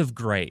means of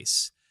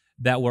grace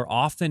that were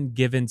often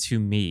given to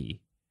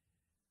me,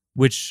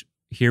 which,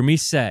 hear me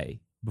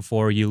say,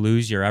 before you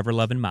lose your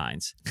ever-loving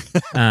minds,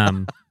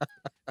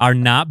 are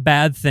not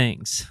bad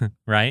things,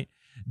 right?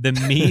 The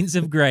means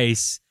of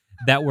grace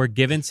that were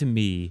given to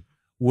me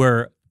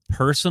were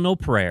personal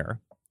prayer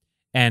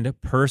and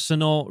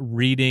personal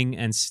reading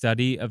and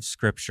study of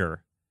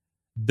Scripture.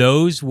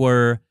 Those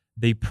were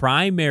the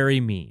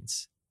primary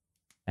means.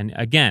 And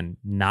again,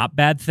 not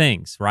bad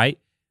things, right?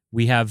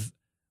 We have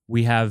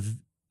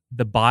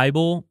the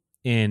Bible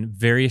in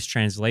various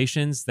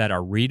translations that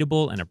are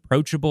readable and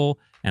approachable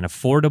and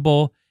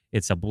affordable.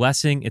 It's a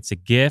blessing. It's a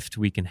gift.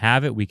 We can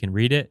have it. We can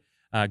read it.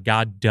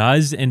 God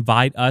does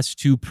invite us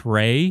to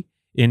pray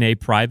in a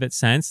private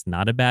sense,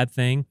 not a bad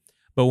thing.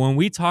 But when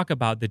we talk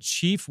about the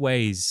chief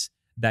ways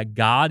that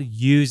God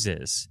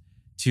uses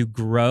to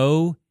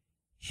grow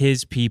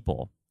his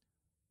people,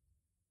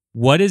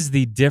 what is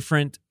the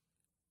different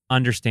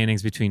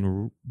understandings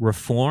between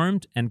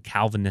Reformed and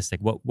Calvinistic?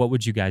 What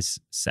would you guys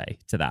say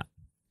to that?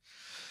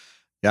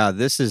 Yeah,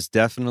 this is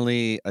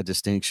definitely a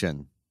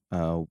distinction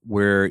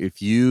where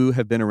if you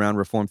have been around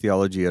Reformed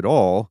theology at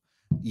all,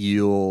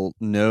 you'll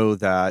know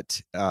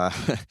that I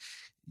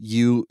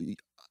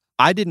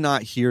did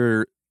not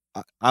hear,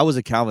 I was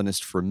a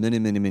Calvinist for many,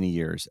 many, many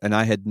years, and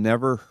I had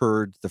never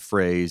heard the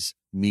phrase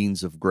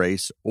means of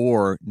grace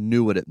or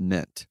knew what it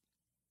meant.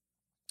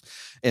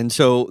 And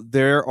so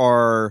there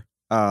are,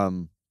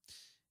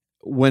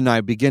 when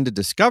I begin to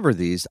discover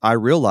these, I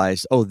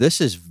realized, oh, this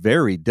is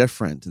very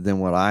different than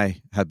what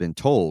I have been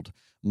told.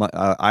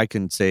 I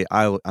can say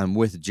I'm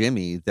with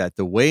Jimmy that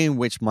the way in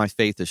which my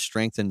faith is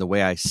strengthened, the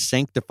way I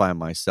sanctify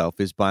myself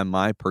is by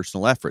my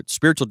personal efforts.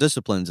 Spiritual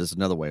disciplines is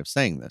another way of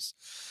saying this.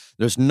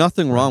 There's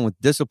nothing wrong with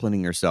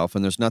disciplining yourself,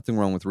 and there's nothing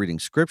wrong with reading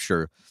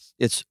Scripture.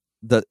 It's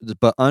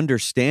but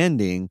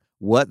understanding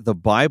what the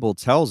Bible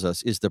tells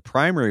us is the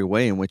primary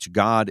way in which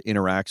God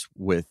interacts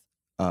with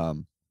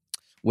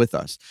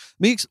us.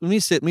 Let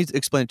me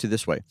explain it to you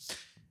this way.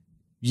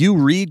 You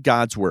read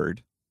God's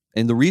word,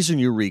 and the reason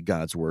you read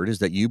God's word is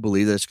that you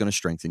believe that it's going to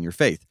strengthen your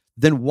faith.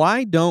 Then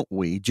why don't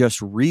we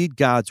just read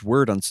God's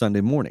word on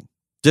Sunday morning?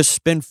 Just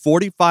spend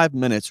 45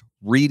 minutes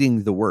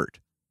reading the word.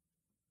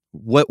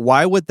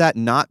 Why would that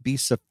not be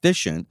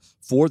sufficient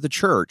for the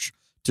church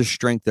to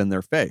strengthen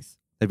their faith?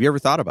 Have you ever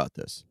thought about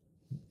this?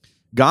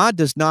 God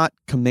does not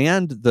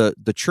command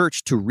the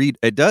church to read.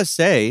 It does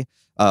say,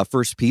 1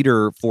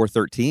 Peter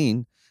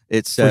 4:13,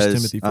 it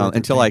says,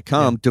 until I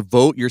come,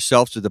 devote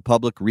yourselves to the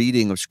public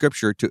reading of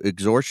Scripture, to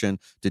exhortation,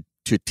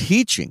 to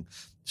teaching.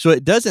 So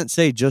it doesn't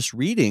say just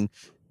reading.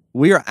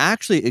 We are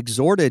actually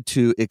exhorted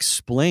to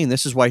explain.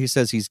 This is why he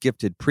says he's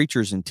gifted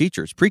preachers and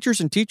teachers.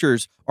 Preachers and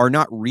teachers are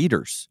not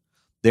readers.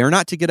 They are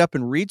not to get up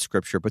and read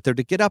Scripture, but they're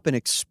to get up and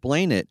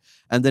explain it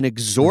and then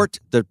exhort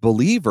the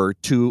believer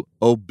to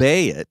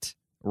obey it,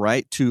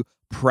 right? To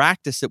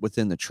practice it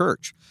within the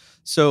church.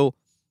 So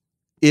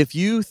if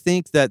you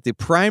think that the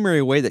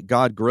primary way that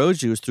God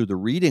grows you is through the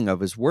reading of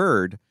his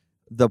word,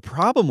 the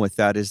problem with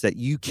that is that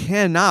you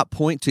cannot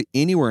point to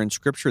anywhere in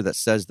Scripture that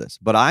says this.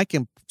 But I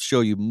can show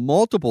you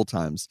multiple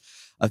times,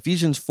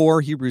 Ephesians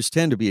 4, Hebrews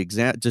 10 to be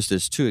just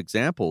as two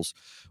examples,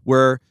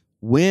 where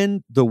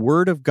when the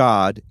word of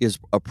God is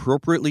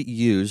appropriately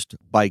used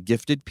by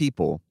gifted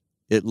people,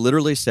 it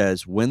literally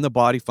says, when the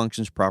body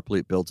functions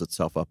properly, it builds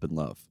itself up in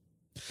love.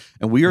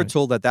 And we are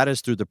told that that is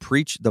through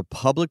the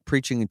public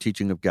preaching and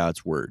teaching of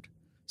God's word.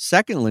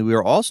 Secondly, we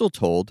are also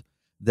told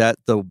that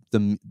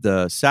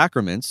the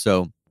sacraments,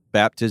 so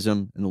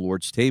baptism and the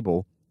Lord's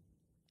table,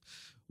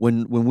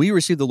 when we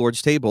receive the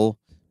Lord's table,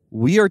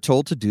 we are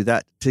told to do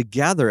that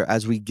together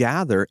as we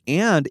gather,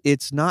 and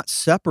it's not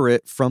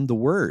separate from the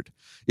word.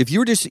 If you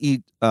were just to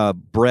eat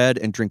bread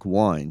and drink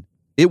wine,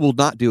 it will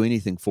not do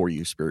anything for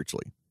you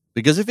spiritually.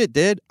 Because if it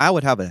did, I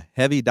would have a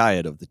heavy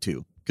diet of the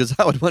two. because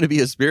I would want to be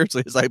as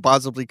spiritually as I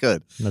possibly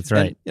could. That's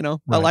right. And, I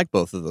Right. like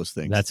both of those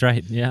things. That's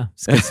right. Yeah.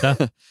 It's good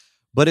stuff.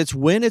 But it's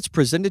when it's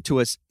presented to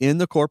us in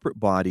the corporate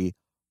body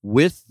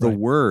with the Right.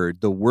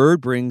 word. The word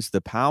brings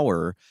the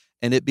power,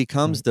 and it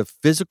becomes the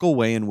physical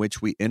way in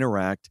which we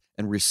interact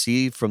and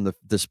receive from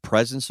this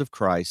presence of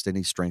Christ, and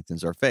he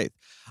strengthens our faith.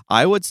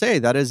 I would say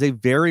that is a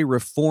very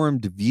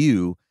reformed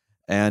view,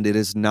 and it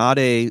is not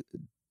a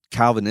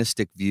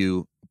Calvinistic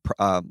view.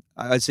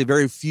 I'd say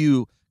very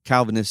few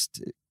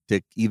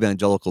Calvinistic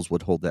evangelicals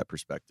would hold that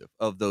perspective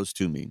of those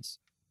two means.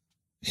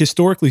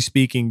 Historically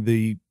speaking,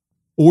 the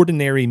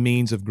ordinary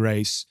means of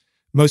grace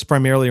most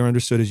primarily are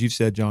understood, as you've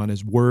said, John,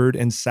 as word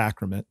and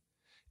sacrament.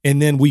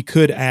 And then we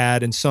could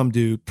add, and some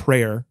do,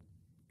 prayer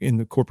in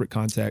the corporate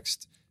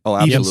context. Oh,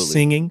 Even absolutely.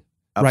 singing,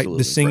 right? Absolutely.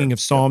 The singing Prayer. of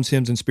psalms,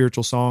 hymns, and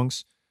spiritual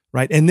songs,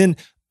 right? And then,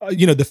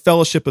 the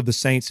fellowship of the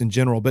saints in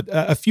general. But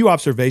a few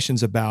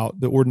observations about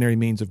the ordinary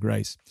means of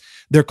grace.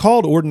 They're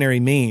called ordinary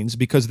means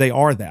because they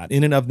are that.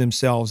 In and of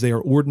themselves, they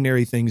are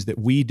ordinary things that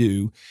we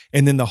do.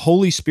 And then the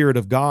Holy Spirit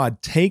of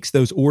God takes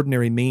those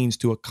ordinary means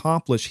to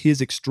accomplish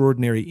his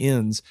extraordinary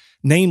ends,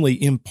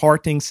 namely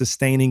imparting,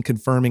 sustaining,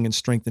 confirming, and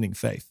strengthening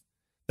faith.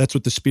 That's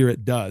what the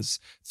Spirit does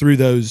through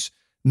those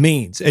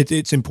means.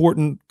 It's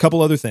important.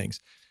 Couple other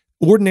things.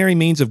 Ordinary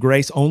means of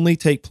grace only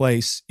take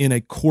place in a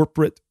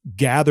corporate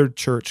gathered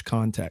church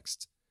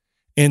context.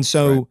 And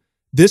so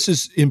this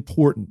is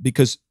important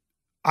because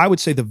I would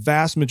say the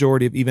vast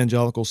majority of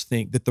evangelicals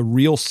think that the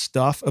real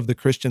stuff of the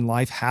Christian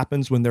life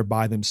happens when they're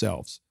by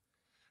themselves.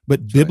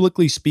 But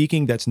biblically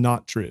speaking, that's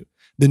not true.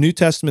 The New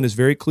Testament is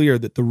very clear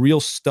that the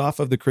real stuff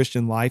of the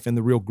Christian life and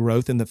the real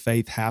growth in the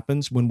faith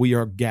happens when we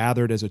are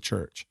gathered as a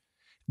church.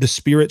 The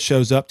Spirit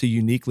shows up to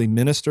uniquely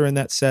minister in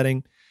that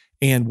setting,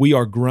 and we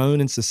are grown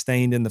and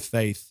sustained in the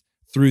faith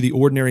through the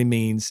ordinary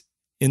means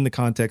in the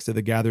context of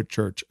the gathered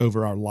church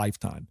over our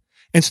lifetime.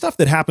 And stuff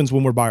that happens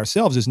when we're by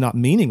ourselves is not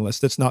meaningless.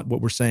 That's not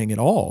what we're saying at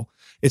all.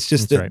 It's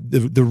just that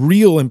the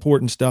real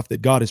important stuff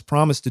that God has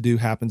promised to do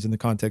happens in the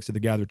context of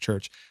the gathered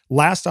church.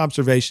 Last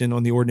observation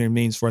on the ordinary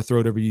means before I throw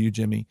it over to you,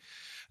 Jimmy.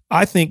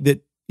 I think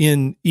that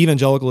in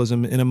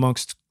evangelicalism and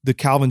amongst the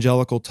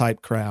Calvangelical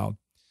type crowd,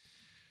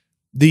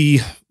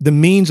 the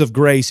means of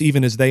grace,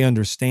 even as they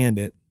understand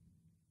it,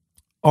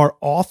 are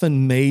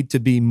often made to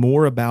be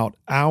more about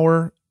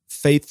our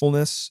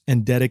faithfulness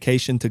and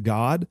dedication to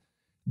God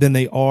than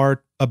they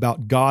are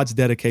about God's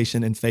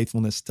dedication and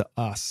faithfulness to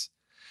us.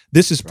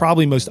 This is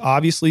probably most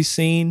obviously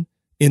seen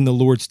in the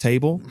Lord's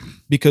table,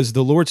 because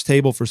the Lord's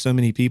table for so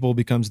many people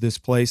becomes this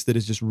place that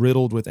is just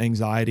riddled with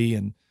anxiety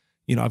and,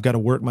 I've got to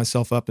work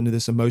myself up into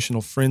this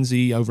emotional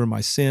frenzy over my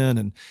sin.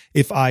 And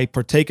if I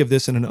partake of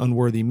this in an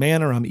unworthy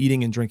manner, I'm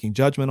eating and drinking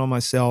judgment on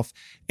myself.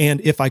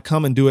 And if I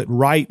come and do it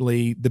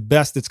rightly, the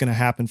best that's going to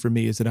happen for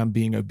me is that I'm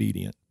being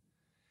obedient.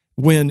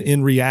 When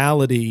in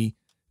reality,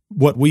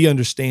 what we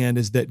understand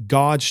is that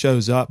God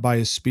shows up by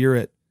his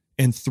Spirit,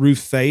 and through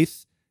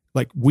faith,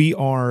 like we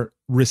are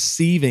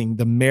receiving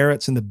the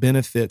merits and the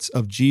benefits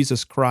of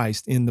Jesus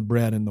Christ in the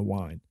bread and the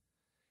wine.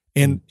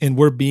 And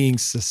we're being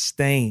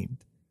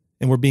sustained.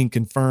 And we're being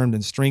confirmed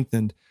and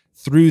strengthened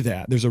through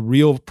that. There's a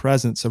real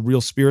presence, a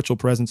real spiritual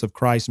presence of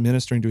Christ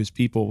ministering to his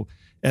people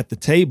at the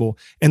table.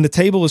 And the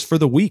table is for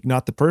the weak,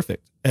 not the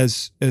perfect.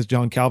 As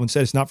John Calvin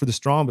said, it's not for the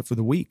strong, but for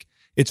the weak.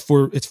 It's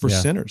for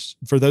sinners,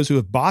 for those who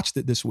have botched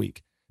it this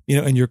week.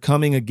 And you're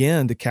coming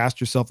again to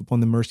cast yourself upon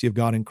the mercy of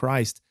God in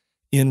Christ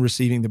in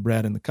receiving the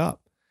bread and the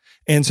cup.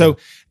 And so,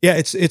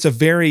 it's a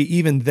very,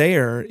 even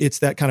there, it's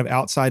that kind of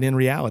outside in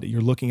reality.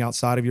 You're looking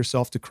outside of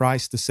yourself to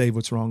Christ to save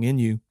what's wrong in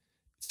you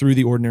through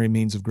the ordinary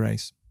means of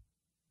grace.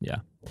 Yeah.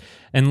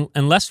 And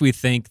unless you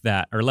think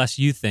that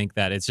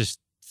it's just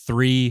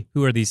who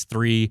are these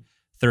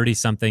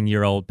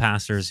 30-something-year-old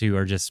pastors who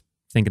are just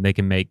thinking they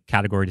can make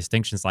category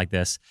distinctions like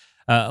this,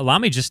 allow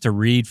me just to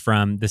read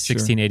from the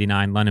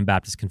 1689 London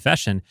Baptist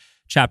Confession,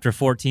 chapter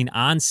 14,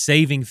 on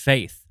saving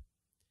faith,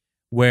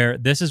 where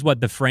this is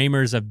what the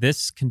framers of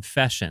this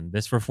confession,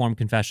 this Reformed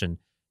confession,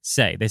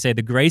 say. They say,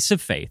 the grace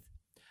of faith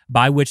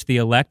by which the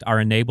elect are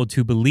enabled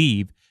to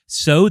believe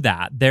so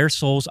that their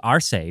souls are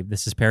saved,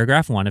 this is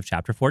paragraph 1 of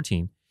chapter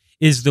 14,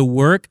 is the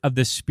work of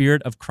the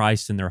Spirit of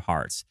Christ in their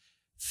hearts.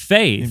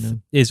 Faith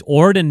is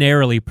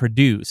ordinarily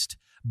produced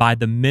by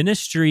the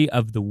ministry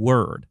of the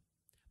Word,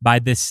 by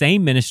the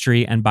same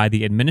ministry and by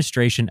the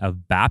administration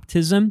of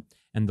baptism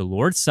and the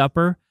Lord's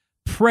Supper,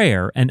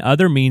 prayer, and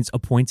other means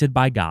appointed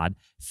by God.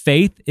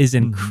 Faith is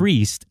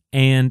increased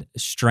and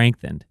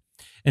strengthened.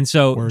 And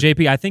so,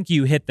 JP, I think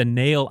you hit the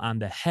nail on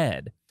the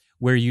head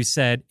where you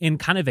said, in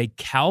kind of a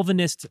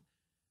Calvinist,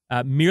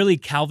 merely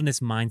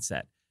Calvinist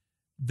mindset,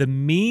 the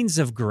means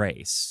of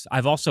grace,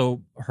 I've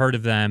also heard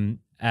of them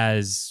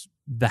as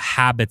the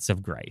habits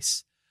of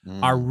grace,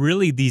 are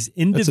really these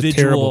individual... That's a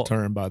terrible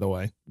term, by the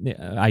way.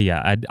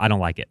 I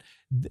don't like it.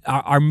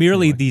 Are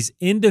merely these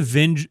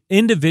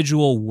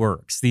individual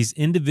works, these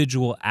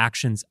individual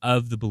actions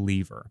of the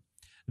believer,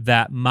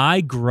 that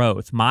my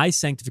growth, my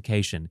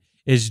sanctification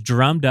is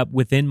drummed up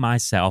within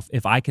myself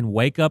if I can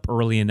wake up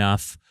early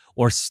enough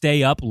or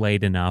stay up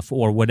late enough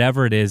or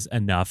whatever it is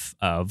enough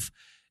of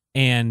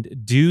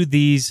and do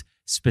these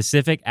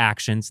specific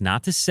actions,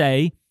 not to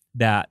say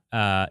that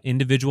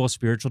individual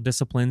spiritual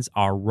disciplines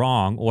are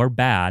wrong or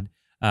bad.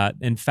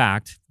 In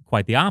fact,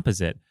 quite the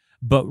opposite.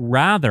 But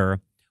rather,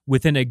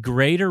 within a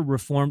greater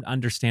Reformed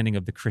understanding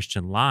of the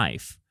Christian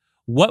life,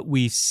 what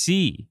we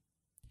see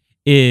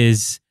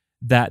is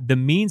that the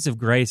means of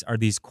grace are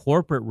these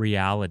corporate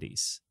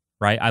realities,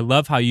 right? I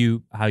love how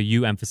you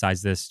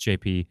emphasize this,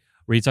 JP,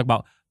 where you talk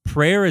about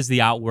prayer is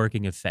the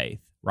outworking of faith,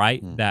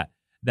 right?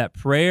 That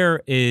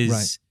prayer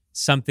is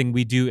something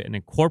we do in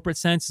a corporate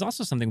sense. It's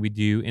also something we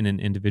do in an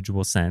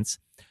individual sense.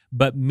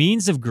 But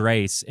means of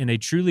grace in a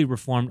truly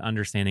Reformed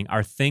understanding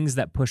are things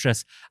that push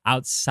us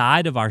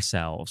outside of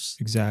ourselves,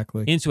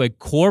 exactly, into a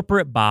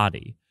corporate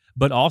body,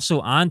 but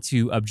also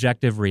onto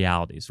objective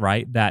realities,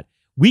 right? That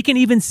we can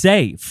even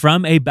say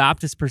from a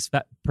Baptist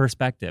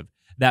perspective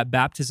that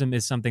baptism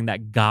is something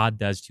that God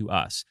does to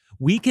us.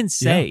 We can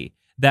say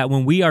that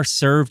when we are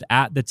served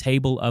at the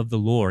table of the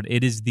Lord,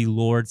 it is the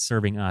Lord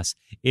serving us.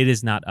 It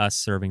is not us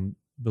serving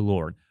the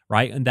Lord,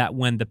 right? And that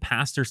when the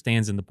pastor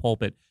stands in the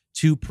pulpit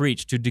to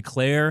preach, to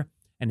declare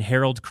and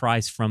herald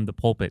Christ from the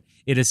pulpit,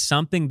 it is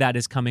something that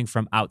is coming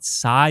from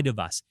outside of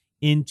us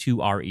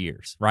into our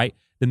ears, right?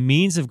 The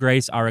means of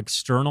grace are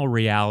external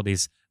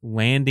realities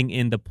landing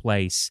in the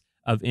place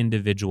of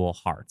individual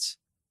hearts.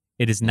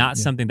 It is not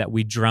something that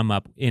we drum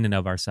up in and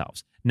of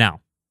ourselves.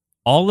 Now,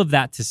 all of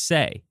that to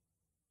say,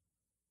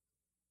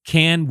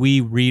 can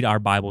we read our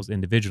Bibles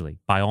individually?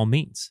 By all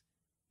means.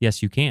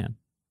 Yes, you can.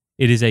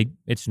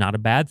 It's not a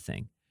bad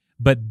thing.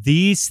 But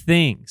these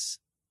things,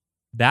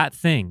 that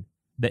thing,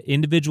 the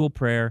individual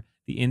prayer,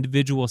 the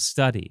individual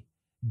study,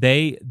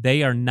 they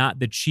are not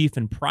the chief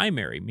and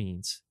primary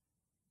means.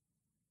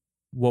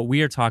 What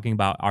we are talking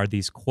about are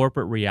these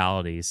corporate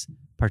realities,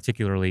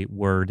 particularly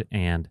word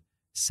and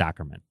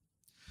sacrament.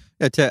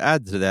 Yeah, to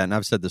add to that, and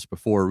I've said this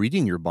before,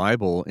 reading your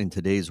Bible in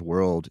today's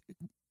world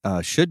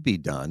should be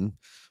done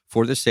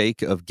for the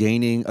sake of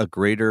gaining a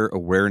greater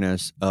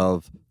awareness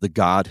of the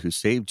God who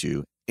saved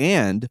you,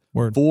 and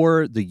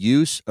for the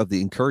use of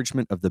the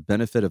encouragement of the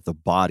benefit of the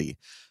body.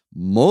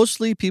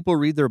 Mostly people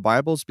read their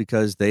Bibles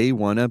because they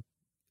want to,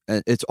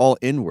 it's all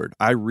inward.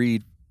 I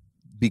read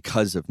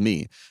because of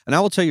me. And I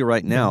will tell you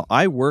right now,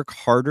 I work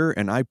harder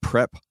and I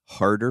prep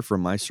harder for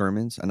my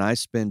sermons, and I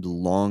spend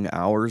long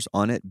hours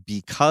on it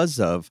because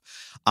of,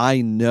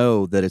 I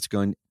know that it's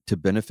going to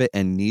benefit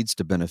and needs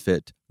to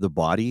benefit the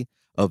body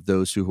of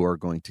those who are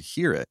going to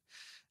hear it.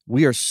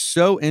 We are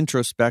so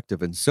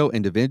introspective and so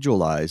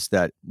individualized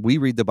that we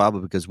read the Bible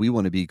because we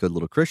want to be good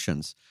little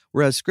Christians.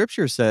 Whereas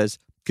Scripture says,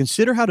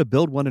 consider how to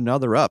build one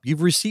another up.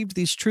 You've received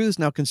these truths.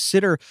 Now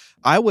consider,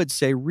 I would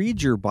say,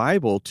 read your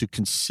Bible to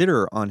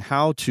consider on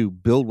how to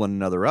build one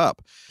another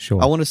up.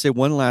 Sure. I want to say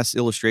one last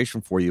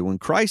illustration for you. When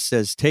Christ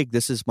says, take,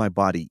 this is my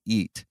body,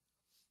 eat,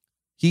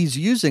 he's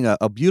using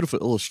a beautiful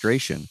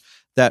illustration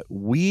that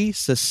we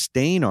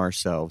sustain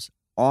ourselves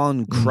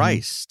on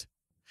Christ.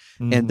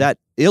 And that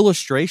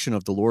illustration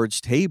of the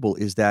Lord's table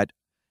is that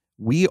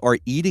we are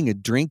eating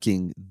and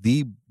drinking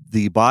the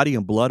body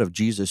and blood of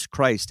Jesus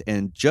Christ.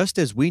 And just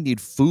as we need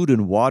food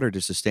and water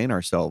to sustain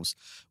ourselves,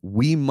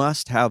 we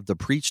must have the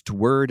preached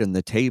word and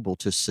the table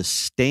to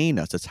sustain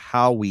us. It's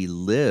how we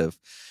live.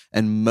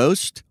 And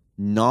most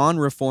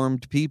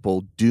non-reformed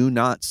people do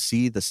not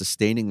see the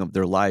sustaining of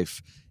their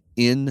life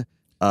in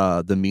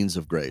the means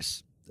of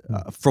grace,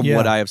 from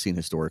what I have seen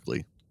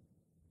historically.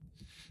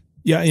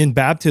 Yeah, in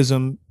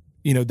baptism,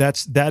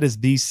 that is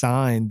the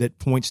sign that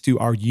points to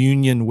our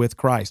union with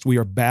Christ. We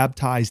are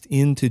baptized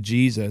into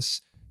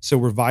Jesus, so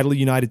we're vitally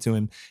united to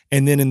him.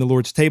 And then in the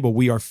Lord's table,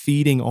 we are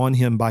feeding on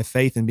him by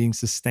faith and being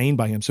sustained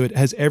by him. So it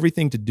has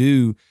everything to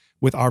do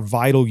with our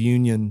vital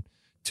union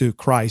to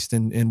Christ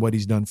and what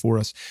he's done for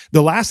us.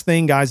 The last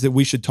thing, guys, that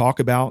we should talk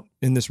about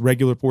in this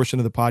regular portion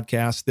of the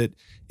podcast that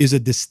is a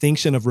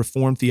distinction of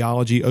Reformed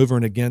theology over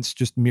and against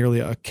just merely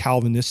a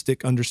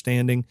Calvinistic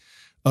understanding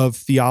of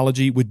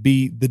theology would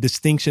be the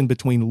distinction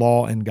between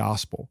law and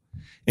gospel.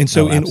 And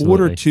so in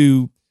order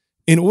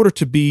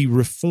to be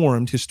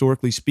Reformed,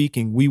 historically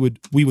speaking, we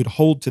would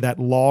hold to that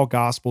law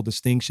gospel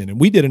distinction. And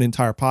we did an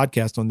entire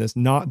podcast on this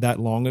not that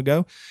long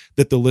ago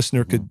that the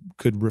listener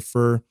could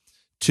refer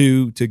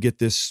to get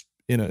this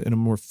in a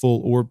more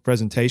full orb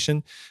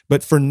presentation.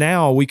 But for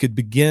now, we could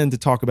begin to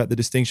talk about the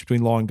distinction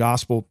between law and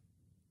gospel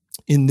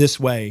in this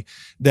way,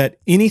 that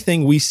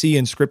anything we see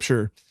in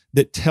Scripture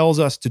that tells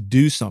us to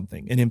do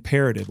something, an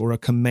imperative or a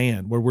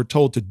command, where we're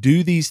told to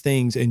do these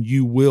things and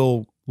you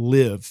will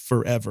live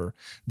forever,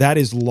 that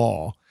is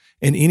law.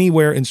 And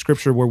anywhere in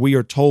Scripture where we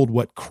are told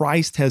what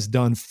Christ has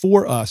done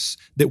for us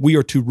that we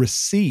are to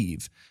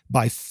receive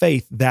by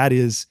faith, that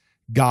is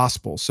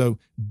gospel. So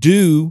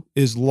do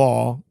is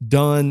law,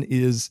 done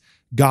is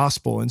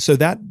gospel. And so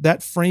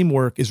that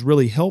framework is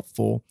really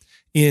helpful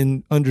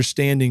in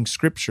understanding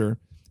Scripture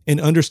and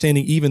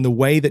understanding even the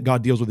way that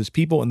God deals with his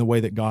people and the way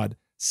that God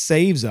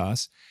saves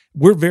us.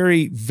 We're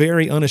very,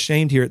 very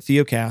unashamed here at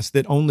Theocast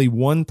that only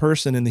one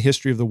person in the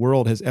history of the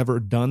world has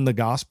ever done the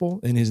gospel,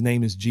 and his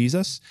name is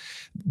Jesus.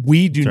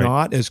 We do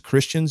not, as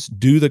Christians,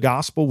 do the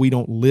gospel. We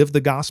don't live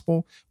the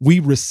gospel. We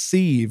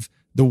receive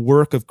the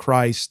work of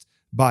Christ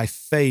by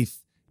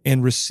faith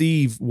and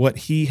receive what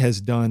he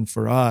has done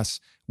for us.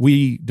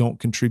 We don't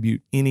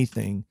contribute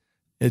anything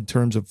in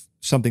terms of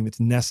something that's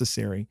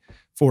necessary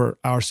for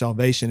our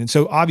salvation. And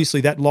so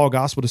obviously that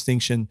law-gospel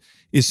distinction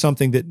is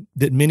something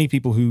that many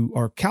people who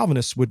are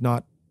Calvinists would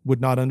not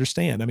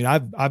understand. I mean,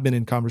 I've been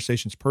in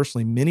conversations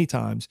personally many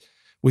times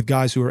with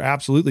guys who are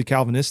absolutely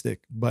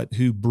Calvinistic, but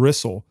who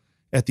bristle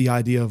at the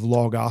idea of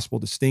law-gospel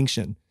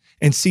distinction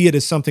and see it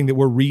as something that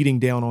we're reading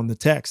down on the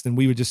text. And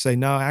we would just say,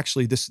 no,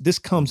 actually this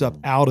comes up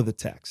out of the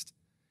text.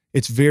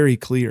 It's very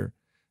clear.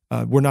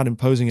 We're not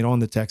imposing it on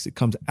the text. It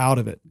comes out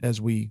of it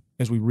as we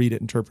read it,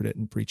 interpret it,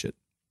 and preach it.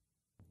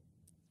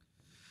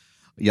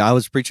 Yeah, I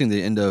was preaching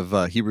the end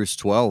of Hebrews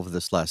 12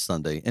 this last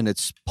Sunday, and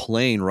it's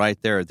plain right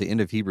there at the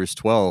end of Hebrews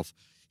 12.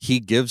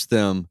 He gives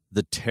them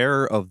the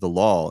terror of the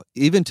law,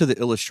 even to the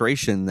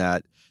illustration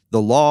that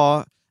the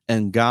law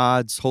and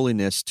God's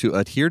holiness to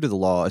adhere to the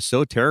law is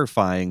so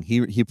terrifying.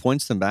 He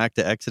points them back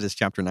to Exodus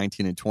chapter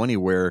 19 and 20,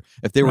 where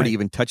if they were to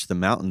even touch the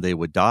mountain, they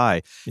would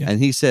die. Yeah. And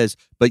he says,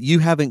 but you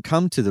haven't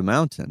come to the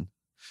mountain.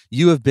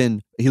 You have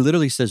been, he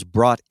literally says,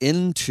 brought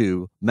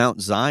into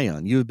Mount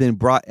Zion. You have been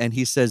brought, and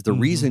he says the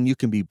reason you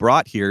can be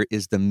brought here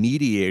is the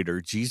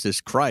mediator, Jesus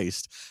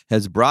Christ,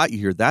 has brought you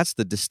here. That's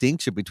the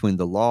distinction between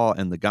the law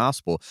and the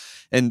gospel.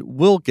 And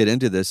we'll get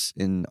into this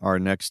in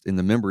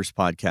the members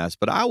podcast,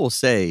 but I will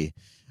say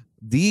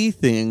the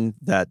thing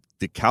that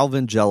the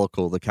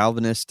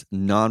Calvinist,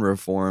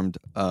 non-reformed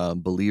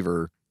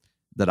believer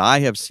that I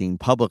have seen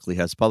publicly,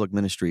 has public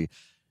ministry,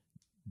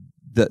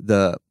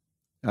 the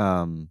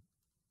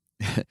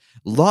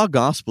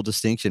law-gospel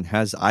distinction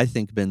has, I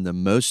think, been the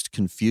most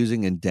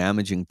confusing and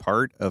damaging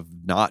part of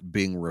not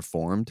being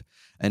reformed,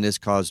 and has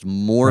caused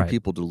more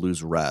people to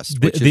lose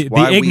rest. Which is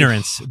why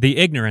the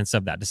ignorance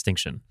of that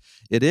distinction.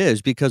 It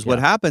is, because what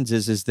happens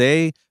is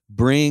they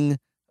bring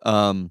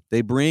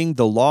the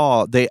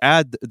law, they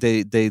add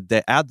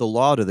the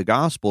law to the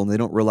gospel, and they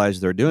don't realize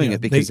they're doing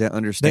it because they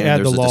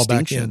understand there's a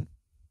distinction.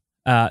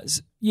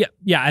 As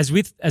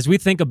we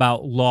think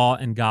about law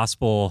and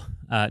gospel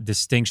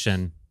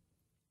distinction,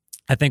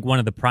 I think one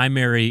of the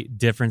primary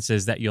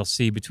differences that you'll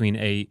see between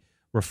a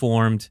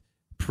Reformed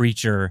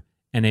preacher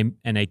and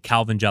a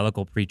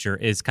Calvangelical preacher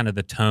is kind of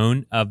the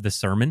tone of the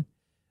sermon,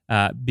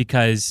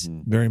 because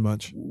very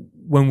much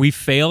when we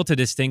fail to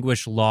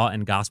distinguish law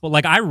and gospel,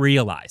 like I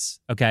realize,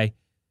 okay,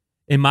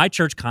 in my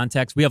church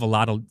context, we have a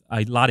lot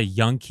of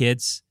young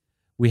kids.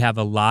 We have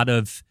a lot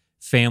of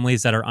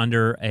families that are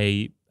under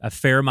a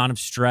fair amount of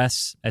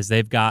stress as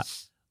they've got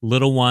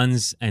little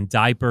ones and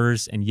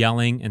diapers and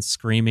yelling and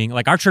screaming.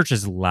 Like our church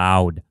is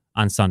loud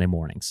on Sunday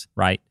mornings,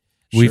 right?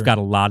 Sure. We've got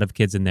a lot of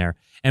kids in there.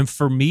 And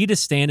for me to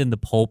stand in the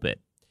pulpit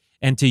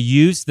and to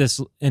use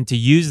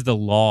the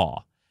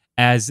law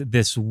as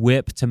this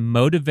whip to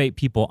motivate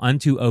people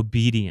unto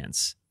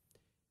obedience,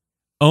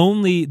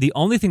 the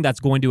only thing that's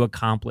going to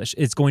accomplish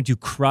is going to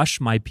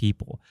crush my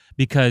people,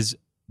 because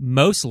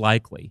most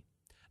likely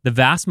the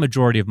vast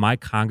majority of my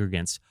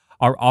congregants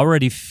are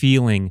already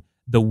feeling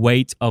the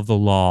weight of the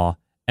law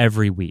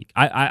every week.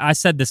 I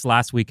said this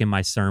last week in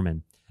my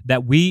sermon,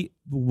 that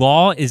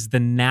law is the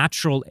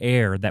natural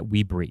air that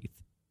we breathe.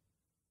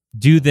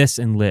 Do this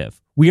and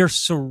live. We are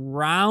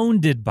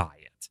surrounded by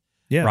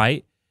it,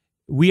 right?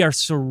 We are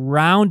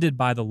surrounded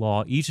by the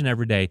law each and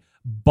every day,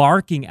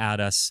 barking at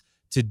us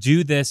to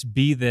do this,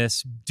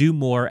 do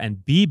more,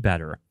 and be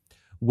better,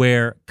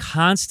 where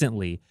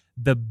constantly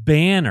the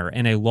banner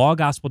in a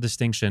law-gospel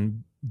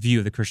distinction view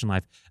of the Christian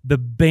life, the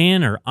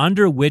banner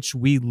under which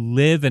we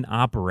live and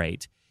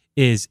operate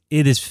is,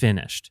 it is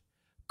finished.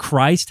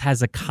 Christ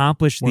has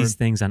accomplished these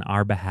things on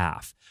our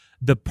behalf.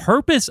 The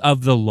purpose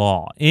of the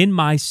law in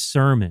my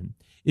sermon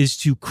is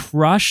to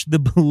crush the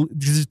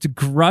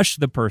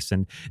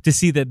person, to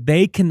see that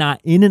they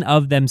cannot in and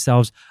of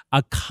themselves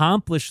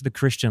accomplish the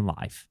Christian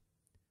life,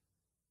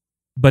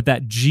 but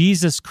that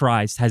Jesus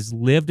Christ has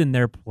lived in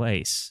their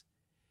place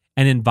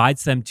and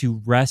invites them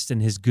to rest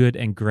in his good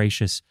and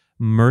gracious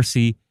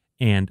mercy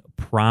and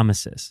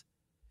promises.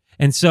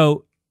 And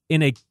so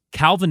in a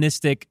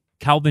Calvinistic,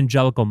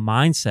 Calvangelical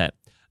mindset,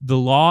 the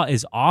law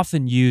is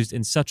often used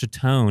in such a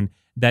tone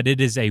that it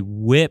is a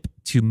whip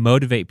to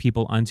motivate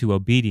people unto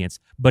obedience,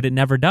 but it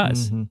never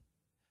does. Mm-hmm.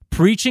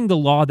 Preaching the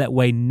law that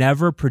way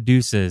never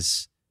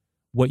produces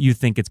what you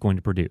think it's going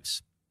to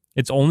produce.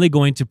 It's only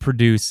going to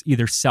produce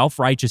either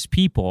self-righteous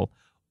people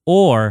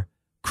or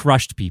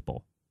crushed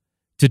people.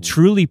 To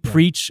truly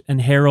preach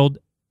and herald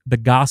the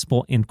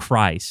gospel in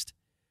Christ,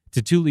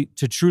 to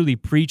truly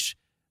preach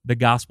the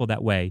gospel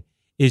that way,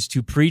 is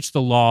to preach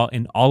the law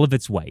in all of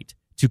its weight,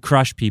 to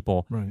crush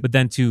people, but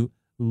then to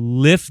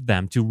lift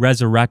them, to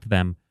resurrect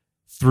them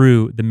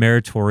through the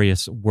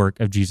meritorious work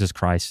of Jesus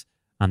Christ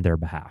on their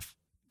behalf.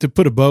 to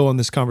put a bow on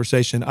this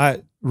conversation,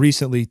 I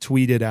recently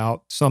tweeted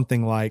out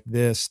something like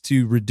this: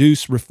 to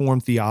reduce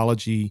Reformed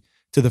theology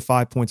to the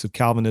 5 points of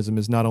Calvinism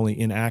is not only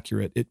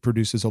inaccurate, it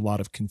produces a lot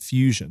of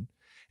confusion.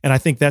 And I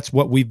think that's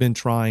what we've been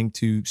trying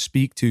to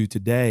speak to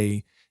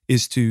today,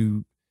 is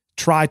to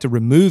try to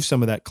remove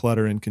some of that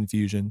clutter and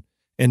confusion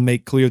and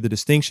make clear the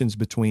distinctions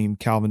between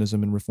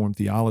Calvinism and Reformed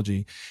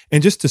theology.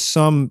 And just to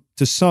sum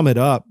it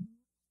up,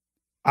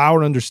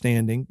 our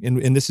understanding,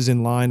 and this is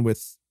in line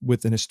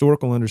with an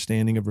historical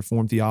understanding of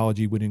Reformed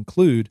theology, would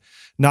include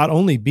not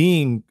only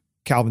being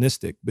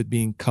Calvinistic, but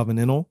being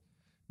covenantal,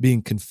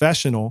 being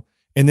confessional,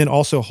 and then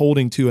also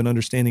holding to an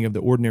understanding of the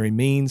ordinary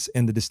means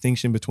and the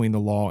distinction between the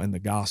law and the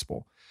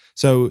gospel.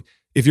 So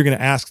if you're going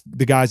to ask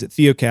the guys at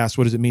Theocast,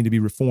 what does it mean to be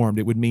Reformed?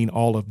 It would mean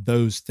all of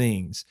those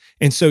things.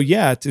 And so,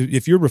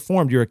 if you're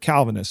Reformed, you're a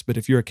Calvinist. But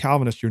if you're a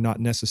Calvinist, you're not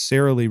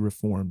necessarily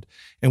Reformed.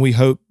 And we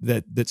hope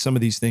that some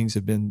of these things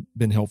have been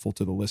helpful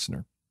to the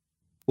listener.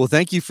 Well,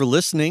 thank you for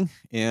listening,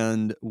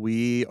 and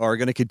we are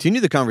going to continue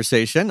the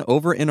conversation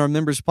over in our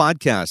members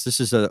podcast. This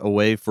is a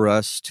way for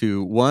us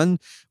to,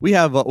 we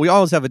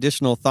always have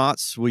additional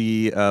thoughts.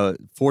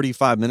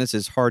 45 minutes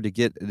is hard to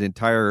get an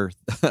entire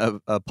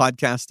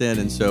podcast in,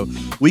 and so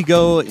we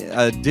go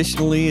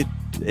additionally.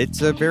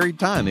 It's a varied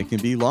time. It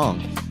can be long,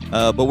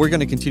 but we're going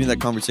to continue that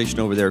conversation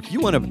over there. If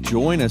you want to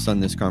join us on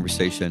this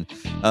conversation,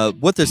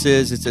 what this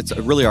is, it's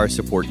really our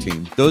support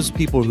team. Those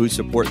people who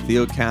support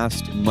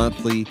Theocast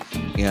monthly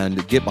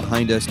and get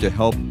behind us to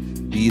help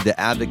be the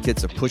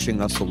advocates of pushing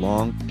us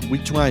along. We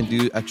try and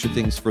do extra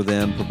things for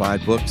them,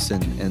 provide books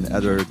and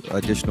other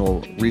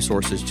additional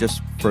resources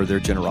just for their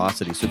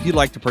generosity. So if you'd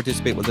like to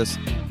participate with us,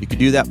 you can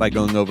do that by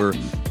going over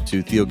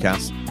to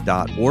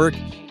theocast.org.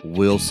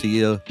 We'll see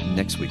you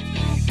next week.